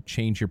you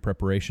change your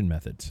preparation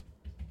methods?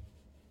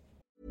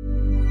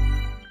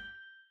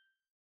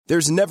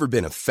 There's never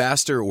been a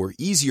faster or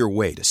easier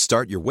way to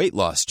start your weight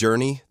loss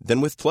journey than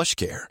with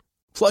PlushCare.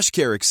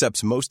 PlushCare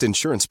accepts most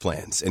insurance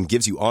plans and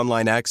gives you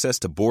online access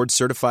to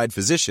board-certified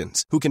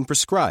physicians who can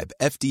prescribe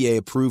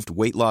FDA-approved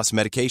weight loss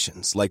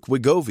medications like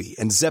Wegovy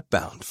and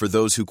Zepbound for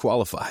those who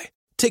qualify.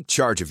 Take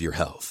charge of your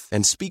health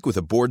and speak with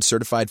a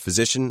board-certified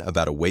physician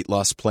about a weight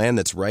loss plan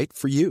that's right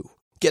for you.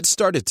 Get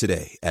started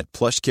today at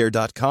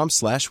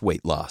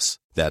plushcare.com/weight loss.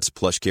 That's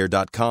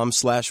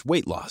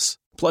plushcare.com/weight loss.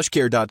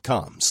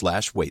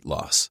 plushcare.com/weight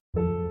loss.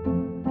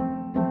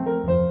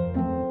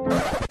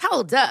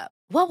 Hold up.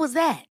 What was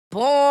that?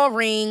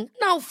 Boring.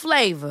 No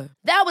flavor.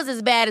 That was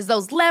as bad as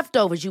those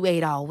leftovers you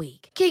ate all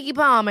week. Keke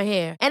Palmer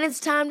here, and it's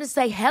time to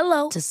say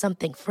hello to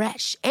something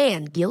fresh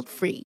and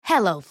guilt-free.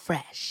 Hello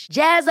Fresh.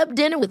 Jazz up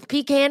dinner with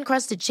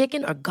pecan-crusted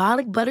chicken or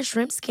garlic butter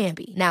shrimp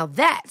scampi. Now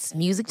that's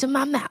music to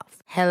my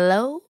mouth.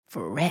 Hello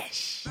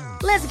Fresh.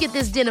 Let's get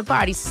this dinner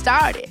party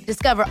started.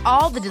 Discover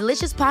all the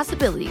delicious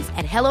possibilities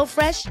at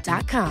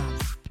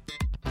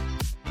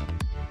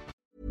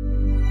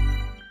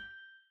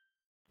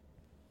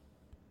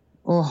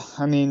Well,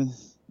 I mean,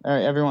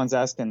 everyone's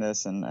asking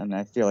this, and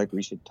I feel like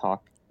we should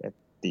talk at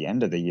the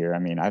end of the year. I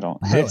mean, I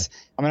don't. Really? I'm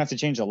gonna have to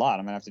change a lot.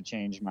 I'm gonna have to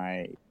change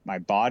my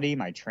body,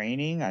 my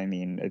training. I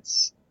mean,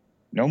 it's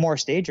no more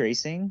stage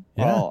racing.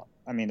 Yeah. Well,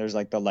 I mean, there's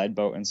like the lead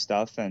boat and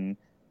stuff, and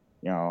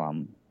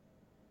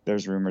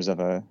there's rumors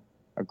of a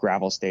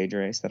gravel stage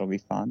race that'll be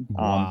fun.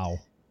 Wow.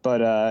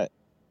 But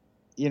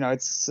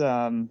it's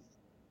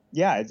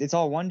it's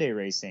all one day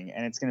racing,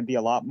 and it's going to be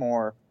a lot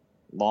more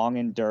long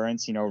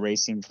endurance,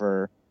 racing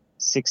for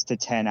 6 to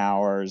 10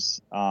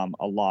 hours, a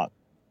lot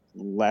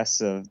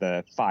less of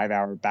the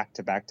 5-hour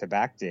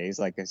back days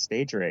like a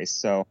stage race.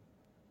 So,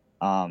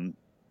 I'm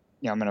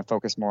going to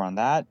focus more on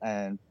that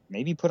and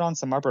maybe put on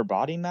some upper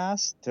body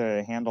mass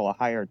to handle a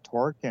higher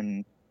torque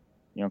and,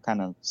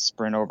 kind of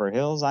sprint over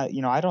hills. I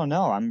don't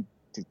know. I'm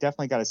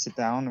definitely got to sit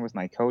down with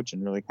my coach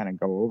and really kind of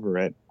go over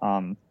it.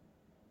 And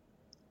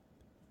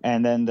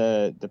then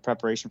the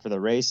preparation for the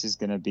race is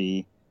going to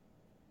be,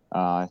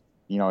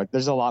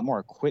 there's a lot more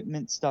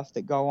equipment stuff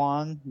that go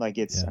on. Like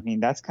I mean,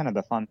 that's kind of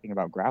the fun thing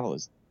about gravel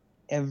is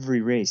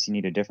every race you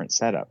need a different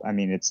setup. I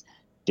mean, it's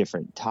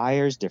different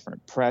tires,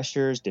 different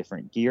pressures,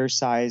 different gear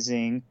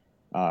sizing.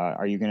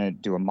 Are you going to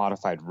do a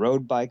modified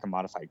road bike, a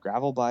modified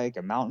gravel bike,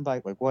 a mountain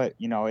bike? Like what,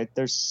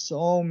 there's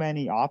so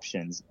many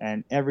options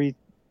and every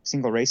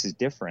single race is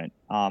different.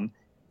 And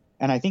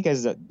I think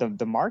as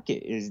the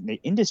market is, the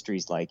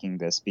industry's liking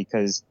this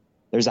because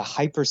there's a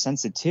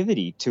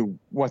hypersensitivity to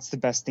what's the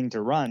best thing to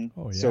run.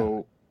 Oh, yeah.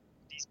 So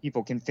these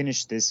people can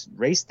finish this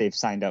race they've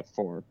signed up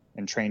for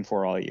and trained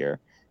for all year.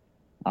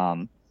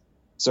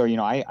 So,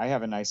 I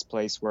have a nice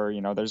place where,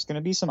 there's going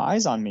to be some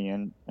eyes on me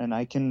and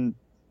I can,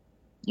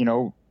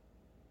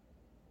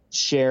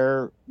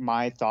 share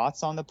my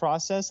thoughts on the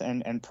process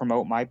and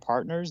promote my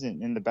partners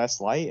in the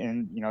best light.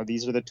 And,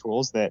 these are the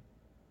tools that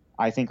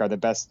I think are the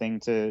best thing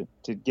to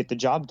get the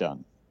job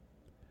done.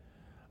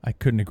 I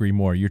couldn't agree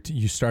more.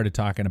 You started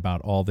talking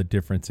about all the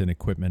difference in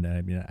equipment.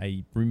 I mean,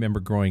 I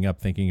remember growing up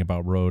thinking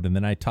about road, and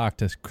then I talked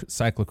to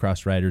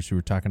cyclocross riders who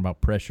were talking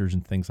about pressures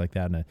and things like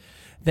that. And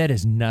that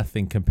is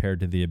nothing compared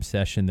to the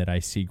obsession that I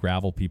see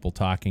gravel people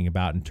talking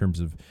about in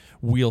terms of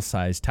wheel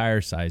size,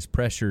 tire size,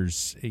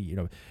 pressures.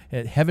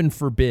 Heaven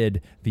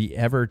forbid the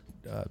ever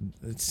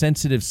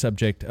sensitive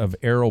subject of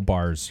aero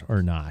bars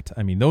or not.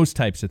 I mean, those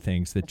types of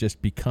things that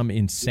just become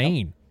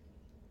insane.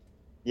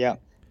 Yeah.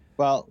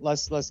 Well,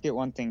 let's get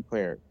one thing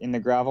clear. In the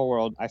gravel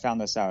world, I found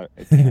this out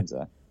at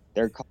Kansas.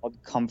 They're called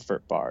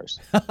comfort bars.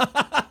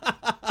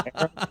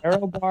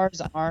 Aero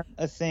bars aren't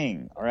a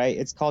thing, all right?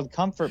 It's called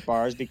comfort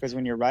bars because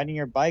when you're riding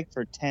your bike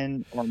for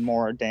 10 or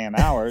more damn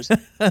hours,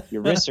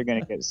 your wrists are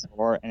going to get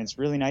sore, and it's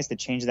really nice to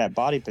change that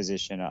body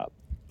position up.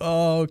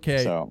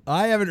 Okay. So,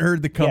 I haven't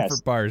heard the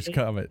comfort bars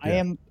comment. I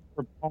am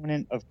a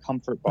proponent of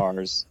comfort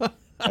bars.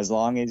 As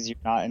long as you're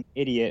not an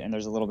idiot and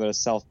there's a little bit of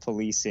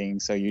self-policing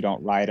so you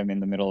don't ride them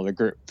in the middle of the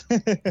group.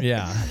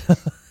 Yeah.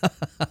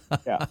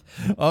 Yeah.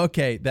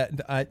 Okay.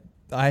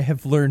 I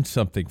have learned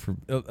something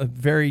from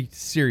very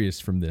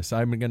serious from this.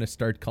 I'm going to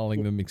start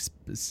calling them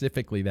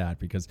specifically that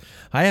because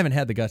I haven't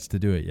had the guts to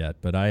do it yet,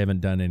 but I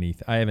haven't done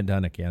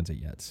a Kansas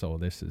yet. So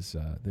this is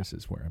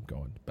where I'm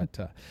going.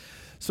 But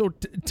so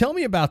tell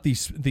me about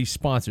these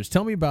sponsors.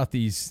 Tell me about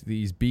these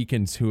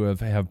beacons who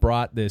have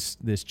brought this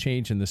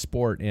change in the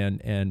sport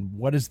and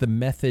what is the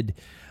method?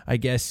 I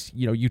guess,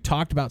 you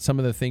talked about some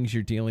of the things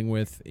you're dealing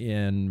with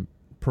in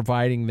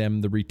providing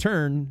them the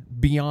return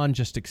beyond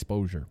just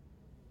exposure.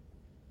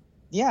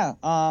 Yeah.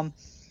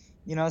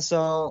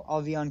 So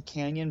I'll be on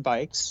Canyon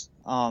Bikes.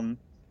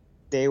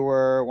 They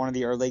were one of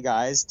the early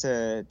guys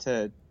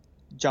to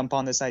jump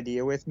on this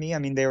idea with me. I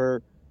mean, they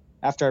were,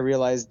 after I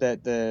realized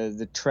that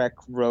the Trek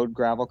road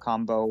gravel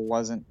combo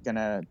wasn't going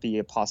to be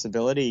a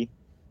possibility,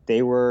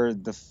 they were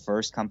the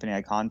first company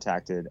I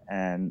contacted,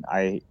 and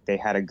they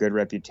had a good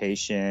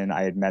reputation.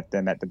 I had met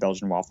them at the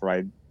Belgian Waffle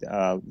Ride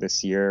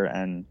this year,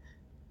 and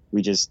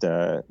we just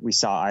we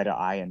saw eye to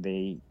eye, and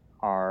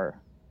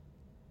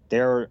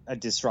they're a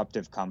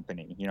disruptive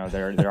company.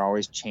 They're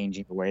always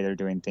changing the way they're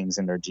doing things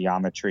in their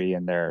geometry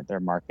and their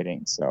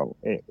marketing. So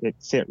it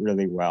fit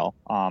really well.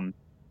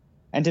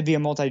 And to be a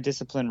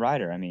multidiscipline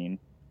rider, I mean,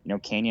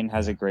 Canyon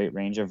has a great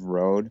range of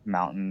road,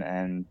 mountain,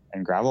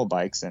 and gravel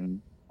bikes.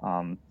 And,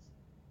 I'm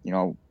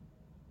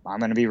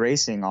going to be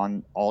racing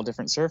on all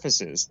different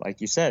surfaces, like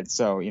you said.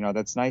 So,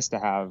 that's nice to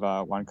have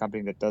one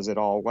company that does it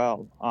all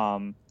well.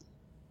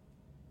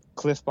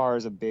 Cliff Bar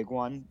is a big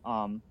one.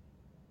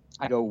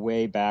 I go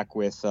way back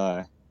with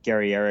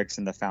Gary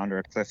Erickson, the founder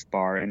of Cliff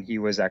Bar, and he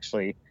was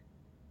actually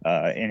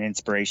an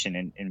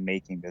inspiration in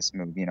making this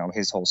move.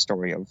 His whole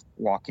story of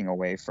walking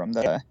away from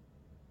the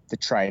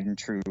tried and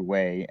true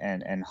way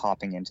and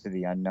hopping into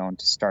the unknown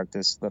to start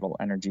this little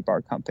energy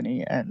bar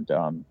company, and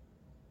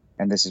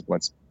this is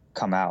what's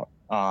come out.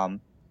 We'll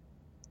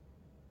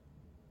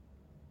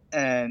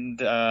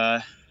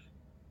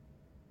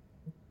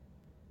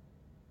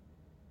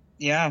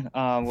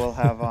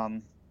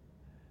have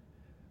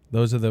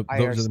Those are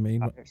the main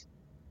ones.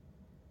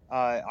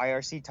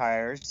 IRC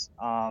tires.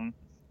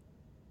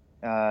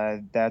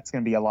 That's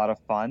going to be a lot of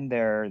fun.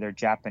 They're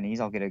Japanese.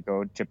 I'll get to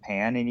go to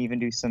Japan and even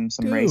do some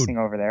Dude. racing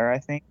over there, I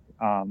think.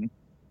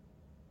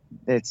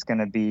 It's going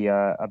to be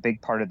a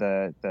big part of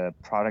the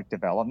product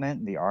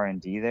development, the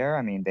R&D there.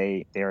 I mean,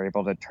 they are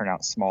able to turn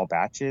out small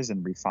batches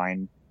and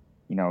refine,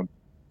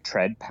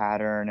 tread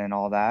pattern and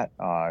all that,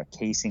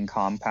 casing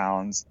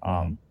compounds.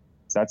 So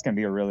that's going to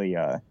be a really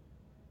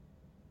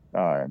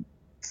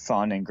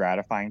fun and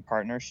gratifying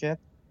partnership.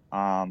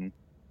 And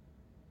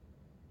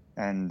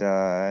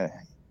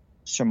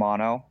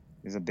Shimano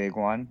is a big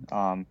one.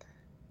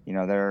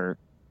 They're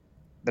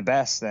the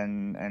best,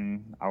 and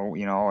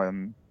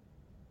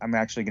I'm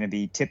actually going to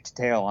be tip to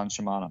tail on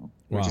Shimano,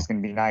 which is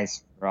going to be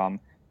nice.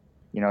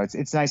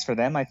 It's nice for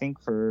them, I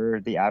think,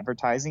 for the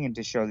advertising and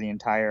to show the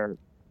entire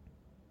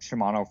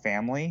Shimano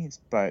family.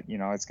 But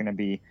it's going to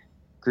be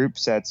group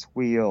sets,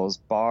 wheels,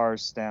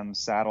 bars, stems,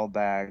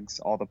 saddlebags,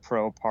 all the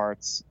pro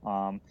parts,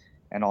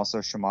 and also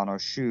Shimano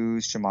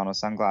shoes, Shimano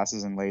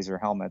sunglasses, and laser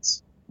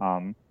helmets.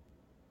 And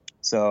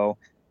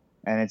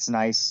it's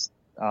nice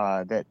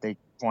that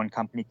one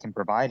company can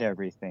provide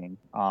everything.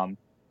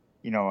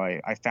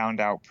 I found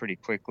out pretty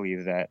quickly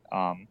that,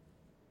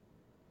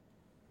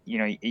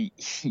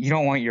 you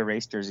don't want your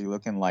race jersey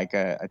looking like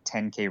a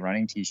 10K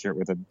running t-shirt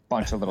with a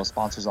bunch of little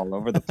sponsors all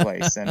over the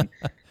place. And,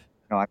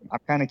 I'm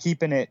kind of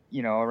keeping it,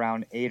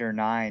 around 8 or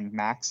 9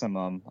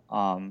 maximum.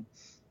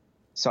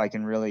 So I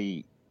can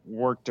really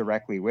work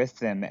directly with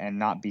them and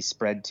not be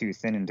spread too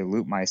thin and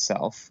dilute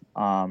myself.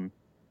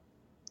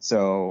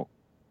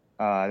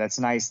 That's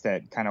nice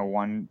that kind of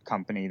one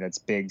company that's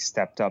big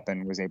stepped up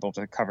and was able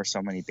to cover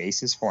so many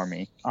bases for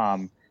me.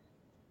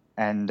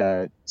 And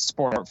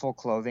Sportful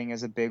Clothing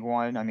is a big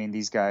one. I mean,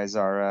 these guys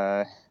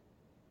are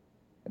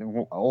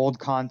old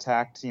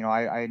contact.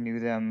 I knew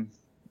them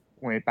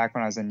way back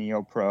when I was a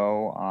Neo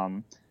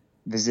Pro.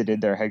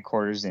 Visited their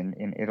headquarters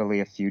in Italy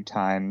a few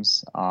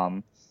times.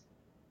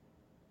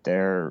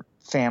 They're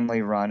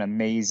family run,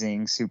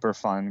 amazing, super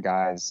fun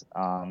guys.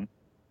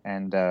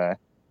 And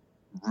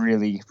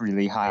really,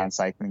 really high on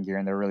cycling gear,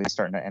 and they're really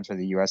starting to enter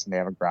the US, and they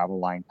have a gravel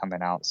line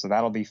coming out. So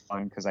that'll be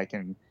fun because I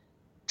can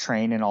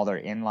train in all their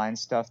inline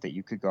stuff that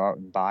you could go out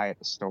and buy at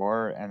the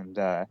store and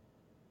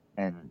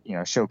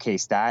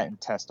showcase that and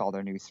test all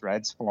their new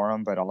threads for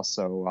them, but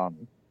also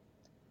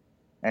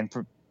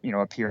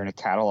appear in a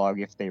catalog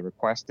if they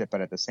request it.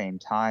 But at the same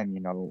time,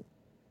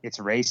 it's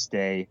race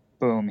day.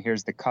 Boom,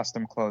 here's the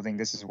custom clothing.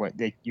 This is what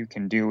you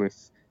can do if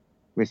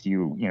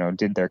you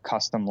did their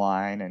custom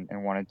line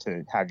and wanted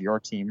to have your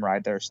team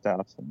ride their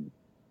stuff. And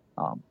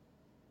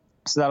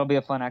so that'll be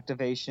a fun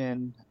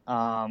activation.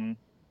 And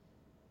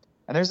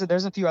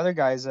there's a few other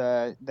guys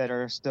that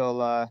are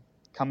still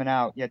coming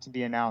out yet to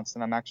be announced,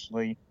 and I'm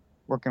actually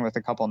working with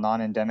a couple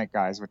non-endemic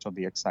guys, which will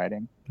be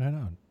exciting. Right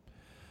on.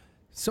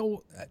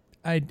 So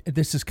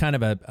this is kind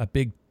of a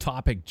big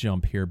topic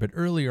jump here, but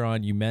earlier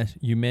on you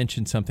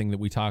mentioned something that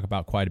we talk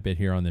about quite a bit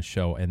here on this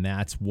show, and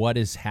that's what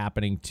is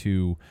happening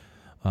to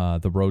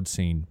the road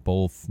scene,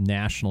 both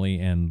nationally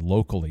and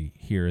locally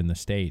here in the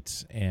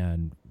States,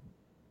 and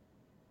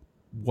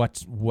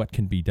what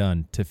can be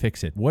done to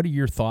fix it. What are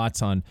your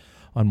thoughts on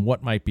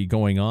what might be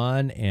going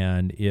on,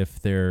 and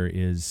if there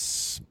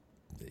is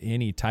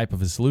any type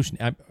of a solution?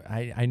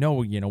 I know,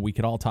 we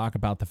could all talk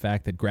about the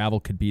fact that gravel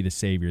could be the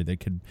savior, that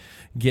could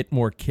get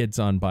more kids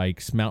on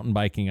bikes. Mountain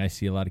biking, I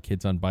see a lot of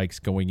kids on bikes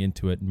going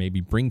into it and maybe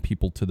bring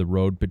people to the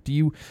road. But do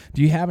you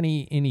have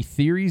any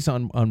theories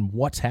on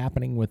what's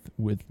happening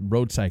with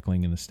road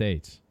cycling in the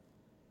States?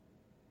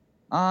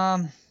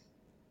 That's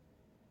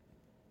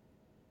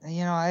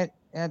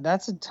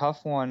a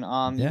tough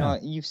one.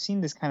 You've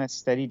seen this kind of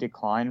steady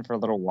decline for a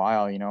little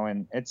while,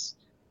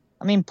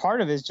 and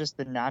part of it is just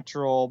the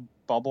natural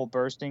bubble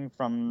bursting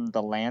from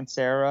the Lance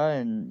era.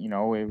 And,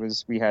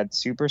 we had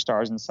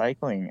superstars in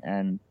cycling,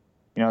 and,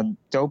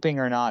 doping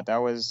or not, that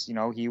was,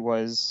 he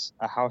was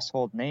a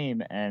household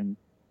name. And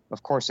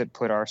of course it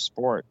put our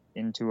sport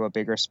into a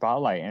bigger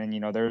spotlight.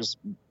 And, there's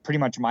pretty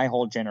much my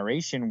whole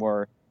generation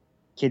were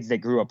kids that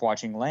grew up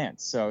watching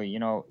Lance. So,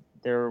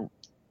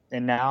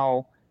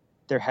 now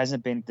there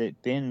hasn't been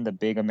the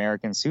big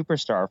American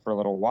superstar for a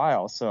little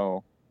while.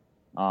 So,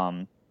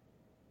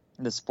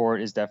 the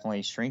sport is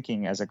definitely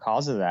shrinking as a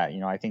cause of that.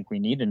 I think we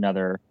need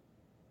another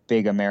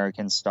big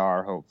American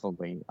star,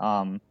 hopefully.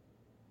 I'm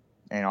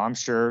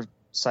sure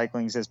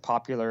cycling's as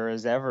popular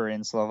as ever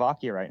in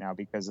Slovakia right now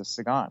because of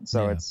Sagan.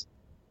 So it's,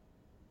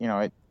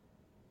 I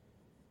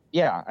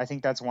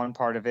think that's one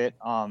part of it.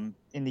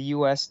 In the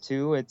US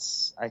too,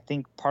 I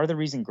think part of the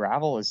reason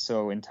gravel is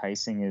so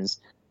enticing is,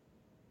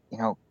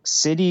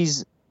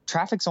 cities,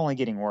 traffic's only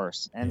getting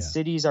worse, and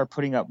cities are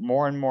putting up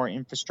more and more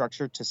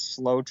infrastructure to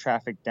slow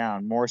traffic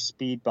down, more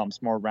speed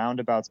bumps, more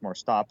roundabouts, more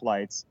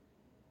stoplights.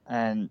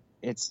 And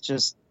it's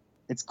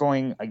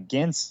going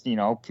against,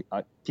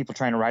 people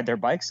trying to ride their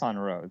bikes on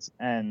roads.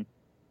 And,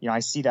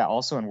 I see that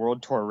also in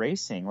World Tour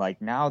racing.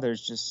 Like now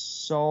there's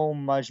just so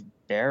much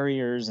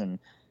barriers and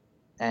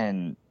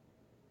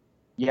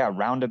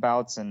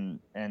roundabouts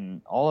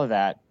and all of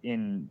that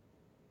in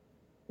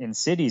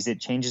cities.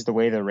 It changes the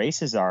way the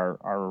races are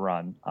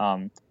run.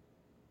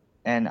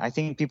 And I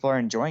think people are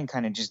enjoying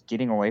kind of just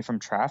getting away from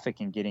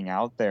traffic and getting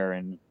out there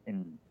and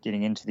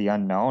getting into the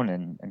unknown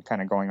and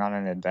kind of going on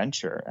an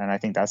adventure. And I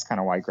think that's kind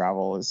of why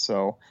gravel is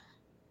so,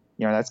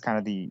 that's kind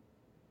of the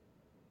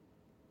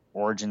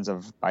origins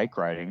of bike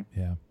riding.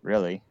 Yeah.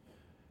 Really.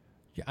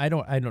 Yeah, I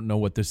don't know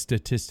what the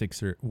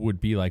statistics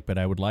would be like, but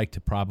I would like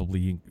to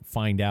probably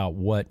find out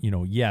what,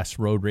 yes,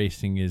 road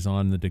racing is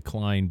on the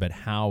decline, but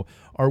how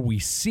are we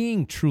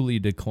seeing truly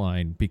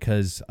decline?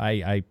 Because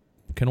I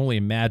can only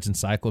imagine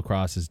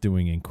cyclocross is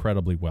doing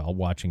incredibly well,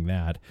 watching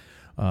that.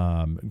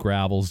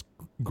 Gravel's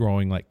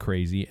growing like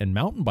crazy, and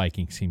mountain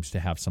biking seems to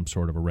have some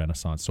sort of a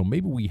renaissance. So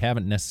maybe we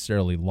haven't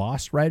necessarily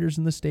lost riders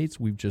in the States.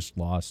 We've just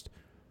lost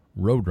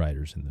road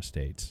riders in the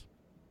States.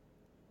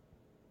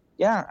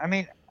 Yeah, I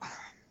mean,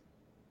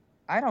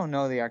 I don't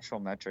know the actual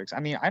metrics.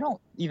 I mean, I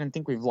don't even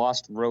think we've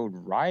lost road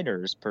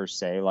riders per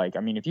se. Like, I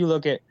mean, if you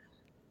look at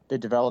the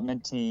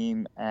development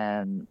team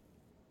and,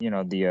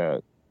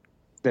 the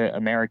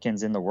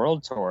Americans in the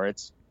World Tour,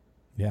 it's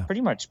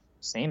pretty much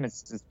same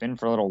as it's been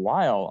for a little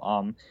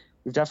while.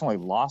 We've definitely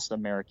lost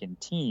American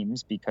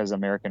teams because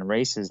American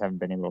races haven't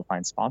been able to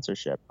find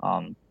sponsorship.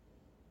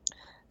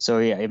 So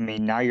yeah, I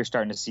mean, now you're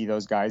starting to see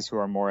those guys who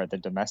are more at the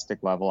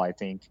domestic level, I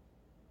think,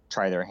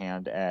 try their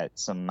hand at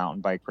some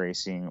mountain bike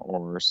racing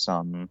or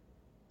some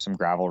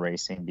gravel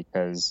racing,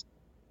 because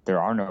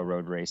there are no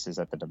road races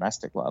at the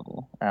domestic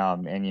level.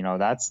 And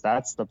that's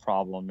the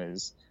problem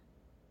is,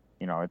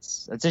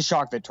 it's a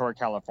shock that Tour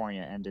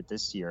California ended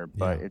this year,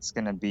 but it's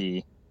going to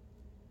be,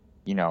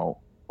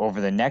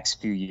 over the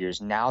next few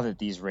years, now that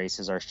these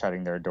races are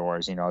shutting their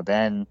doors,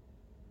 then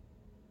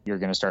you're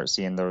going to start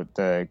seeing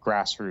the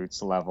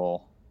grassroots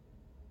level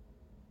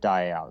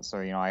die out. So,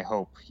 I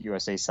hope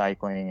USA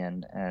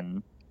Cycling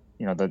and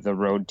the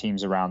road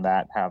teams around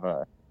that have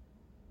a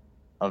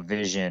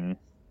vision.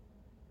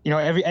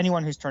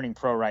 Anyone who's turning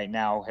pro right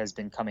now has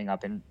been coming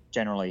up in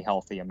generally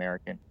healthy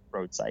American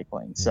road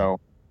cycling. Yeah. So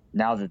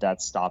now that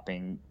that's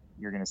stopping,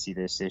 you're going to see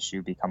this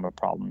issue become a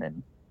problem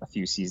in a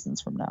few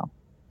seasons from now.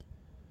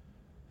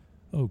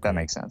 Okay. That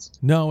makes sense.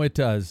 No, it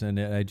does. And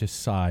I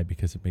just sigh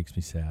because it makes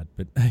me sad.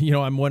 But,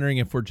 I'm wondering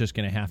if we're just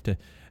going to have to,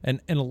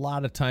 and a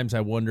lot of times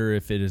I wonder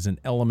if it is an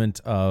element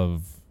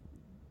of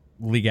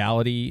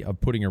legality of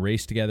putting a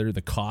race together,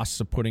 the costs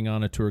of putting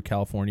on a Tour of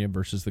California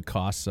versus the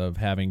costs of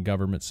having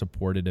government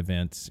supported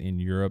events in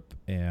Europe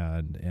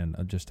and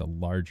just a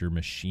larger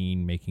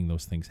machine making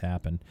those things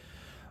happen.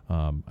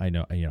 I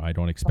know, I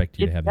don't expect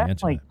you to have the answer.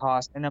 Definitely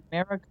cost. And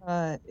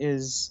America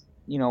is,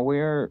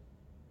 we're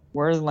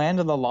the land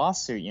of the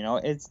lawsuit.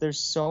 There's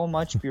so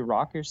much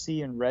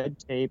bureaucracy and red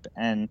tape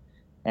and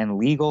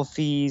legal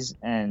fees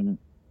and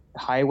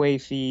highway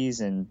fees,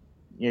 and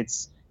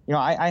it's,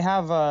 I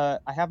have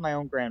my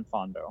own Grand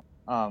Fondo.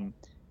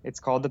 It's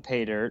called the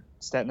Pay Dirt,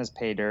 Stetina's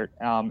Pay Dirt,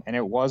 and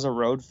it was a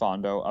road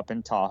fondo up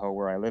in Tahoe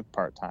where I live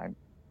part-time.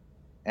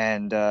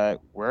 And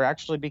we're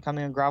actually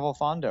becoming a gravel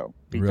fondo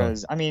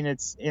because, really? I mean,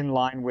 it's in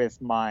line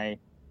with my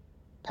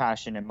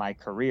passion and my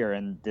career,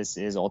 and this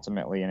is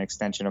ultimately an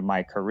extension of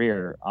my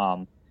career.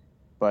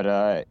 But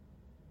I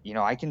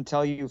can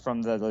tell you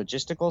from the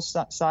logistical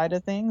side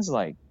of things,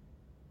 like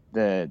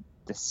the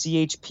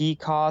CHP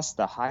costs,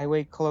 the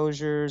highway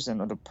closures,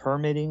 and the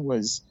permitting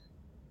was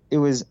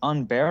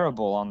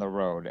unbearable on the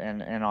road,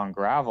 and on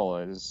gravel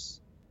it's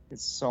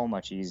so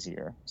much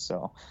easier.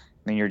 So,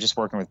 I mean, you're just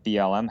working with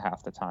BLM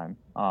half the time.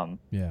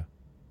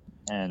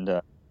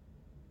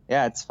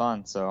 It's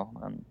fun. So,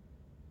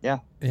 if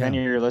any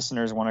of your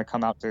listeners want to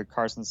come out to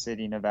Carson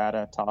City,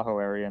 Nevada, Tahoe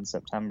area in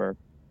September,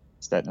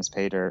 Stetina's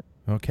Pay Dirt.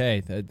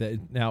 Okay.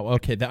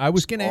 I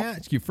was going to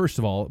ask you, first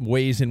of all,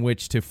 ways in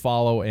which to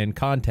follow and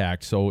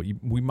contact. So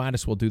we might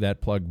as well do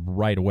that plug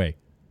right away.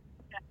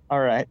 All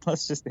right.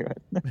 Let's just do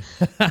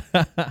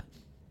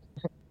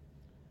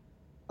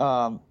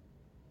it.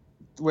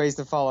 Ways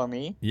to follow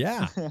me?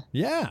 Yeah.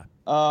 Yeah.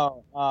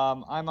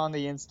 I'm on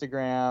the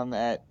Instagram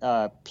at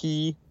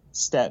P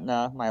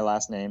Stetina, my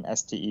last name,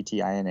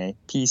 Stetina,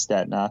 P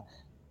Stetina.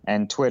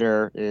 And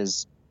Twitter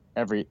is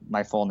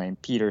my full name,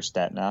 Peter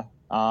Stetina.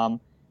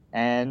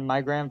 And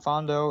my Grand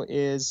Fondo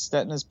is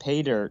Stetina's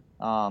Pay Dirt,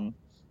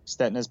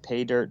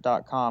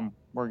 stetinasPaydirt.com.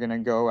 We're going to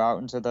go out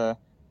into the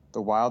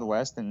Wild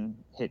West and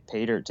hit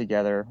pay dirt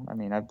together. I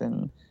mean, I've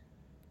been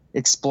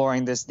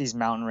exploring these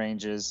mountain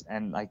ranges,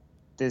 and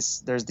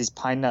there's these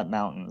Pine Nut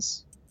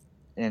Mountains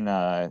in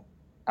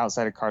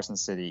outside of Carson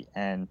City,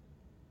 and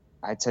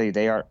I tell you,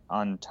 they are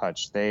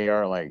untouched. They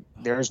are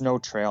there's no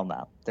trail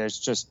map. There's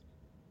just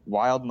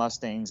wild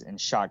Mustangs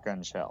and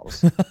shotgun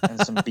shells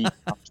and some beat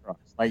up trucks.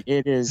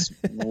 It is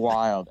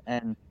wild.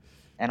 And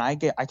I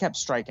kept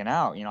striking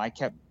out. I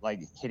kept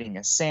hitting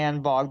a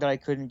sandbog that I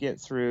couldn't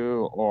get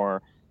through,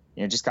 or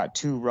just got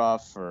too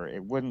rough, or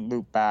it wouldn't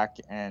loop back.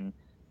 And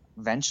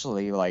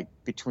eventually,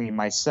 between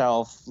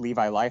myself,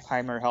 Levi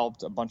Leifheimer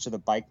helped, a bunch of the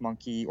Bike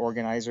Monkey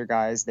organizer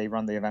guys, they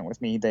run the event with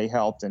me, they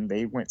helped, and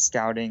they went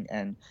scouting.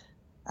 And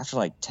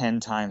after 10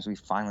 times, we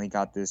finally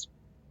got this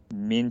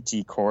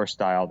minty course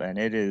dialed, and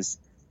it is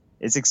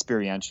it's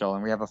experiential,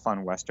 and we have a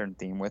fun Western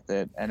theme with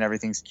it, and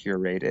everything's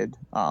curated.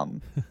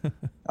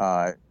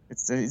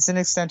 It's an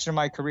extension of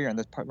my career and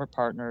the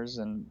partners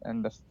and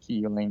the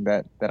feeling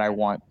that I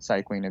want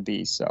cycling to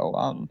be.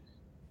 So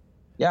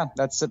yeah,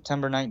 that's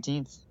September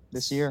 19th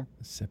this year.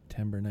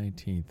 September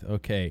 19th.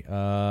 Okay.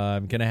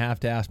 I'm going to have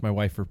to ask my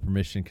wife for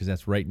permission because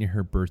that's right near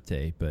her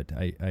birthday, but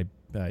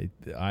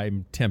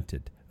I'm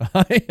tempted.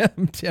 I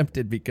am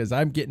tempted because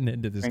I'm getting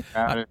into this.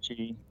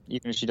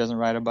 Even if she doesn't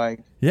ride a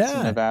bike. Yeah.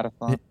 It's Nevada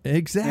fun.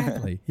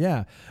 Exactly.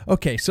 Yeah.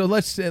 Okay. So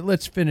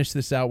let's finish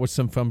this out with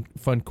some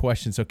fun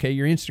questions. Okay.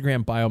 Your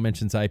Instagram bio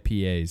mentions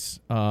IPAs.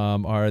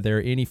 Are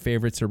there any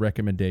favorites or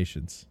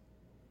recommendations?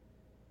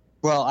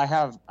 Well, I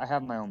have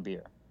my own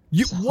beer.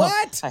 So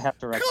what? I have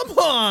to recommend. Come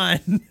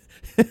on.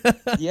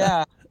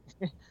 Yeah.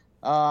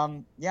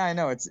 Yeah, I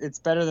know. It's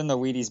better than the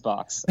Wheaties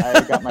box.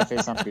 I got my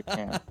face on a good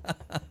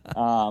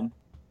can.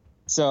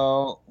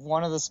 So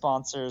one of the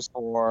sponsors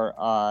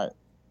for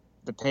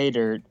the Pay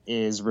Dirt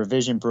is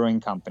Revision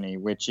Brewing Company,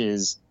 which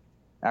is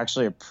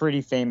actually a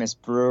pretty famous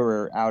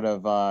brewer out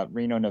of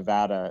Reno,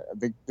 Nevada.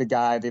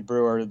 The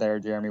brewer there,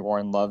 Jeremy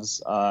Warren,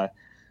 loves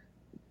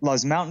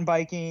mountain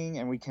biking,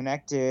 and we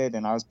connected,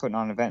 and I was putting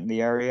on an event in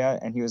the area,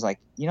 and he was like,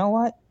 you know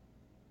what?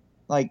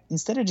 Like,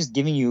 instead of just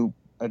giving you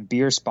a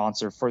beer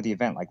sponsor for the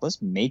event, like,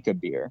 let's make a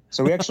beer.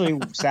 So we actually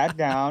sat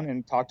down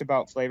and talked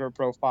about flavor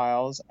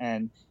profiles,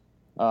 and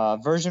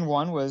version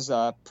 1 was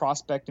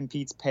Prospect and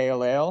Pete's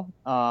Pale Ale.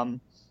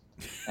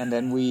 And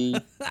then we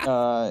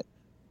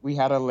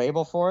had a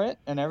label for it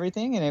and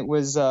everything, and it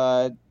was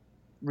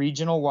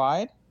regional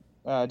wide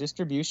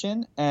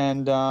distribution,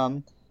 and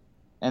then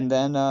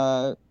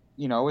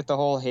with the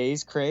whole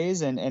haze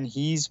craze, and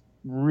he's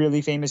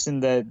really famous in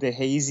the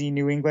hazy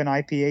New England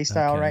IPA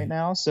style right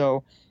now.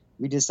 So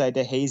we decided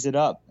to haze it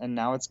up, and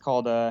now it's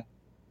called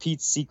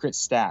Pete's Secret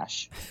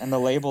Stash, and the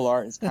label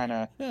art is kind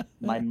of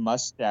my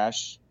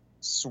mustache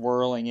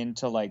swirling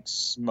into like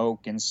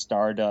smoke and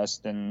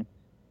stardust and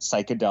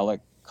psychedelic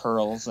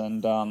curls,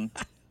 and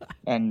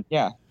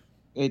yeah,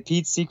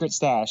 Pete's Secret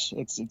Stash.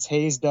 It's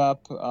hazed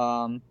up.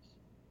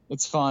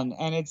 It's fun,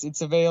 and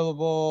it's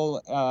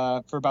available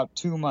for about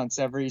 2 months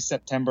every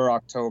September,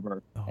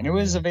 October, and it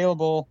was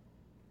available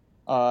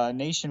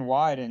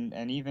nationwide,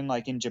 and even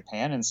like in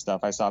Japan and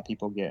stuff. I saw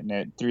people getting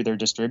it through their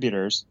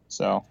distributors.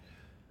 So,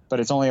 but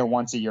it's only a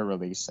once a year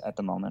release at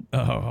the moment.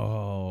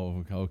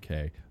 Oh,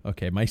 okay.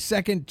 My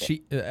second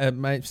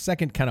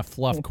kind of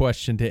fluff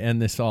question to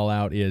end this all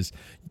out is,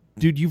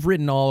 dude, you've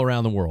ridden all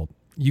around the world.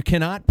 You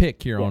cannot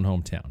pick your own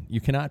hometown. You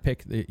cannot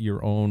pick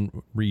your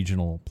own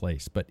regional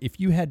place. But if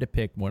you had to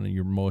pick one of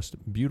your most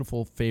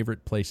beautiful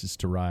favorite places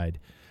to ride,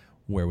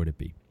 where would it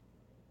be?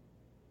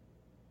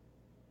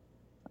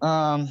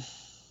 Man,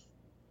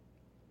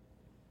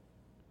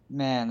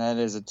 that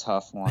is a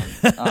tough one.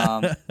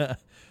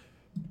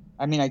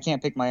 I mean, I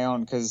can't pick my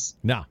own because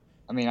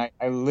I mean,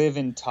 I live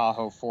in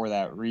Tahoe for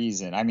that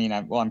reason. I mean,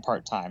 I'm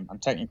part-time. I'm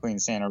technically in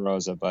Santa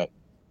Rosa, but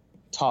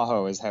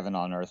Tahoe is heaven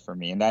on earth for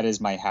me, and that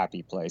is my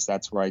happy place.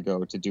 That's where I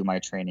go to do my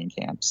training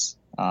camps,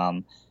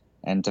 and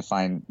to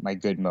find my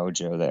good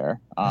mojo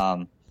there.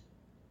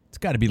 It's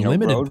got to be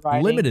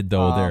limited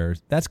though.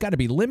 That's got to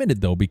be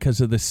limited though because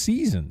of the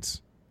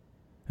seasons.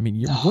 I mean,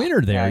 you're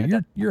winter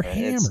there. You're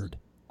hammered.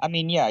 I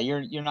mean, yeah,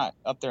 you're not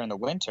up there in the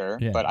winter,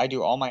 but I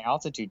do all my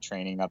altitude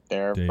training up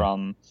there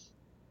from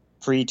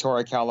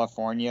pre-Tour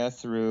California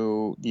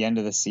through the end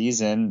of the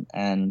season,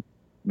 and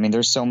I mean,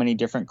 there's so many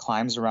different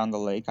climbs around the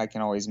lake. I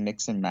can always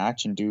mix and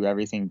match and do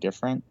everything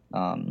different.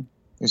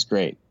 It's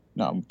great.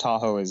 No,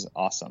 Tahoe is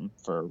awesome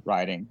for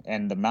riding,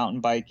 and the mountain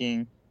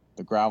biking,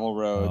 the gravel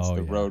roads,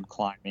 road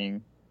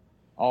climbing,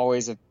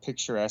 always a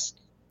picturesque,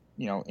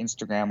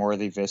 Instagram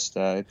worthy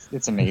vista.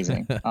 It's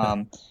amazing.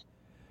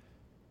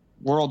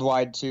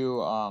 Worldwide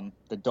too,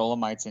 the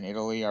Dolomites in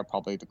Italy are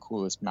probably the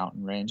coolest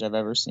mountain range I've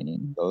ever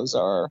seen. Those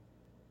are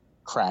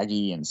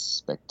craggy and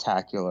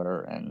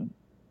spectacular and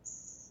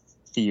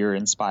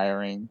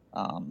fear-inspiring.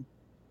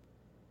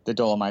 The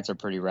Dolomites are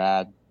pretty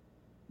rad.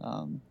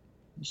 You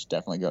should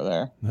definitely go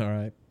there. All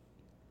right.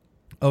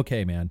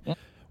 Okay, man. Yeah.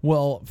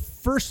 Well,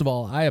 first of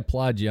all, I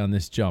applaud you on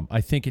this jump.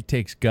 I think it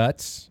takes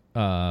guts.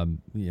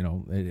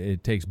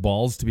 It takes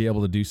balls to be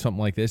able to do something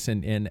like this.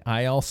 And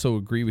I also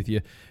agree with you.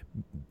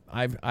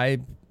 I've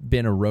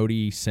been a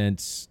roadie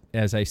since,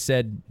 as I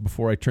said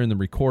before I turned the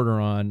recorder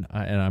on,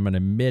 and I'm going to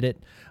admit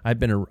it,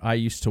 I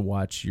used to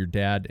watch your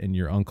dad and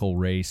your uncle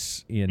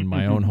race in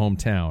my own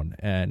hometown,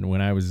 and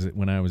when I was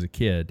a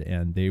kid,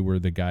 and they were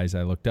the guys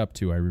I looked up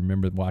to. I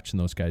remember watching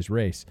those guys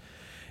race,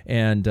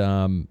 and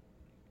to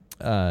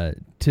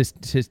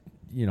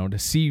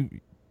see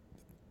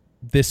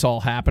this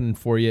all happen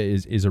for you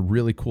is a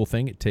really cool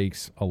thing. It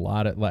takes a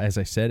lot of, as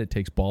I said, it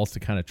takes balls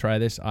to kind of try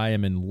this. I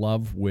am in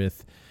love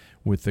with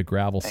the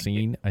gravel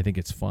scene. I think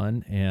it's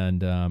fun,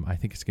 and I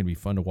think it's going to be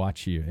fun to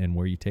watch you and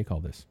where you take all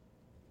this.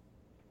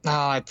 Oh,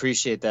 I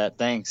appreciate that.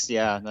 Thanks.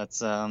 Yeah,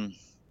 that's. I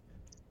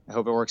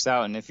hope it works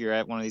out. And if you're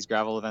at one of these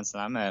gravel events that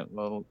I'm at,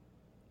 we'll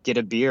get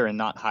a beer and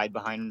not hide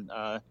behind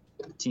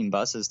team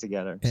buses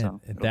together.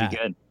 So it'll be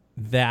good.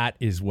 That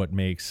is what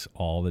makes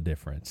all the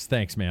difference.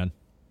 Thanks, man.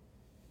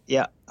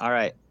 Yeah. All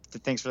right.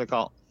 Thanks for the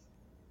call.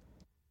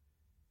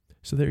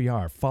 So there you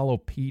are. Follow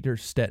Peter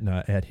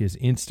Stetina at his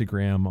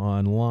Instagram,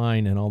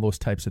 online, and all those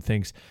types of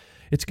things.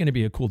 It's going to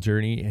be a cool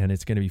journey, and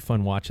it's going to be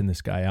fun watching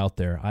this guy out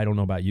there. I don't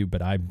know about you,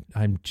 but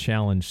I'm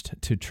challenged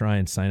to try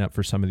and sign up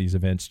for some of these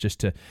events just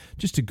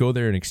to go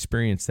there and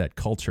experience that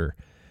culture.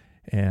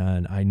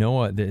 And I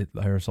know that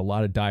there's a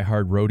lot of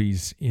diehard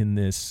roadies in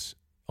this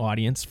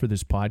audience for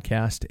this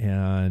podcast,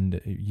 and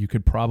you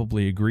could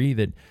probably agree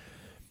that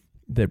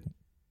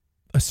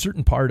a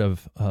certain part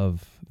of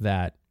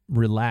that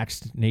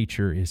relaxed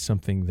nature is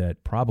something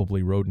that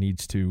probably road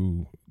needs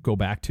to go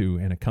back to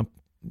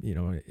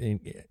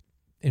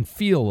and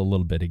feel a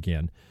little bit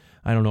again.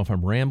 I don't know if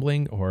I'm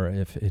rambling or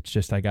if it's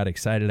just I got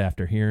excited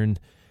after hearing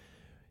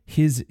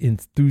his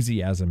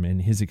enthusiasm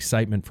and his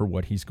excitement for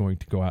what he's going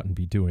to go out and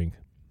be doing.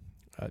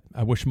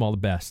 I wish him all the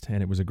best,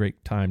 and it was a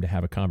great time to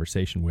have a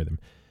conversation with him.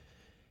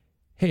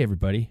 Hey,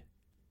 everybody.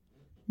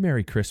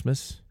 Merry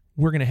Christmas.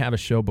 We're going to have a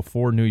show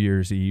before New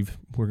Year's Eve.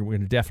 We're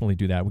going to definitely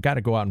do that. We got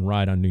to go out and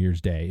ride on New Year's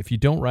Day. If you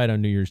don't ride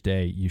on New Year's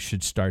Day, you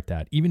should start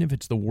that. Even if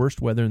it's the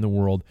worst weather in the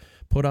world,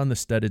 put on the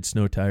studded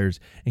snow tires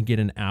and get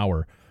an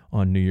hour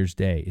on New Year's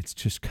Day. It's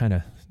just kind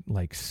of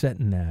like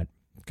setting that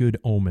good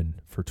omen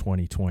for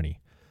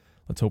 2020.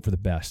 Let's hope for the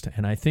best.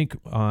 And I think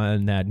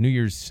on that New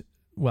Year's,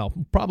 well,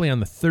 probably on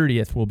the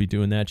 30th, we'll be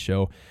doing that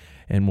show,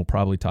 and we'll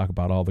probably talk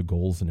about all the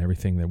goals and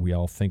everything that we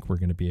all think we're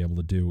going to be able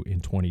to do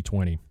in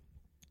 2020.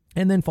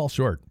 And then fall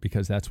short,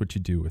 because that's what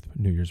you do with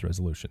New Year's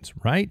resolutions,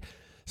 right?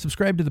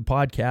 Subscribe to the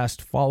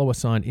podcast. Follow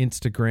us on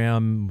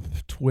Instagram,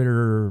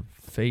 Twitter,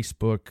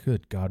 Facebook.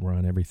 Good God, we're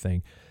on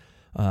everything.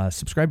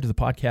 Subscribe to the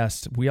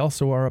podcast. We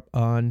also are up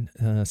on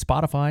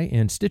Spotify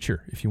and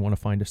Stitcher if you want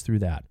to find us through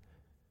that.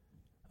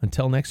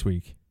 Until next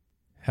week,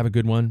 have a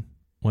good one.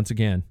 Once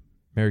again,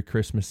 Merry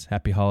Christmas,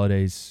 Happy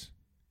Holidays,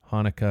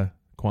 Hanukkah,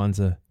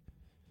 Kwanzaa.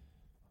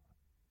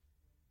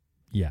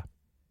 Yeah.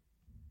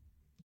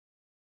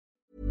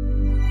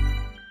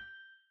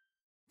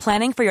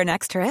 Planning for your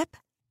next trip?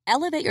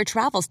 Elevate your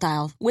travel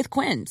style with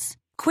Quince.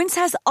 Quince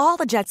has all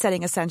the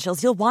jet-setting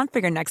essentials you'll want for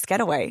your next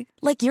getaway,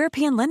 like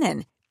European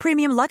linen,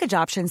 premium luggage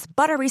options,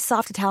 buttery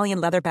soft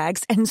Italian leather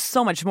bags, and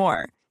so much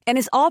more. And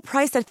is all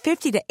priced at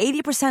 50 to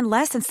 80%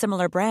 less than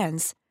similar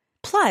brands.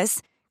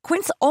 Plus,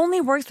 Quince only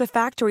works with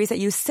factories that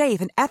use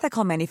safe and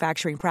ethical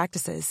manufacturing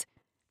practices.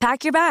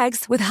 Pack your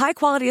bags with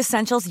high-quality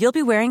essentials you'll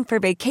be wearing for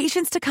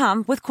vacations to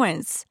come with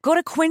Quince. Go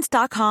to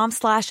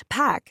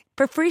quince.com/pack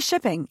for free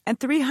shipping and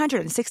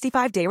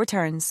 365-day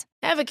returns.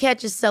 Ever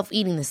catch yourself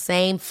eating the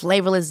same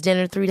flavorless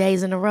dinner 3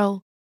 days in a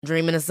row?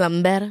 Dreaming of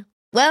something better?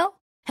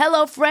 Well,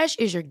 HelloFresh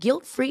is your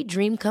guilt-free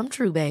dream come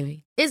true,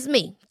 baby. It's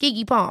me,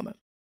 Keke Palmer.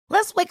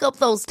 Let's wake up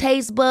those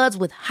taste buds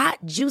with hot,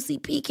 juicy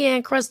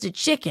pecan-crusted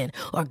chicken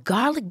or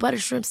garlic butter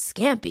shrimp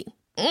scampi.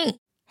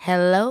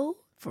 Hello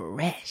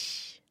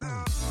Fresh.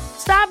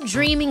 Stop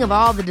dreaming of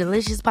all the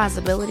delicious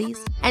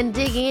possibilities and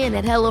dig in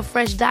at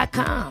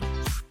HelloFresh.com.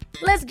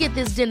 Let's get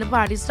this dinner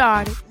party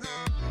started.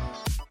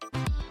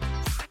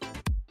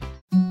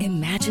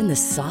 Imagine the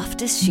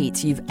softest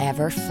sheets you've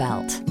ever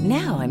felt.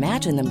 Now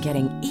imagine them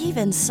getting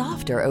even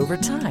softer over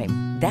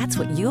time. That's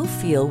what you'll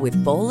feel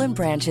with Boll &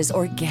 Branch's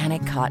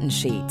organic cotton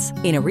sheets.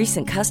 In a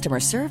recent customer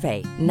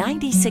survey,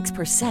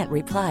 96%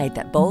 replied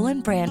that Boll &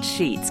 Branch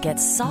sheets get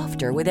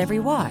softer with every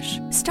wash.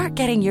 Start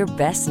getting your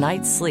best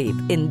night's sleep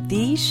in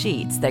these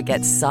sheets that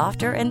get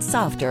softer and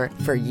softer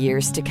for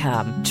years to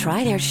come.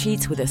 Try their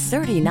sheets with a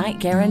 30-night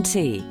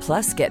guarantee.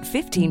 Plus, get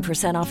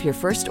 15% off your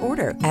first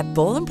order at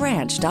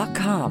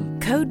bollandbranch.com.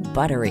 Code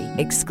BUTTERY.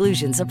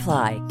 Exclusions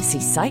apply. See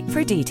site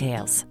for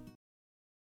details.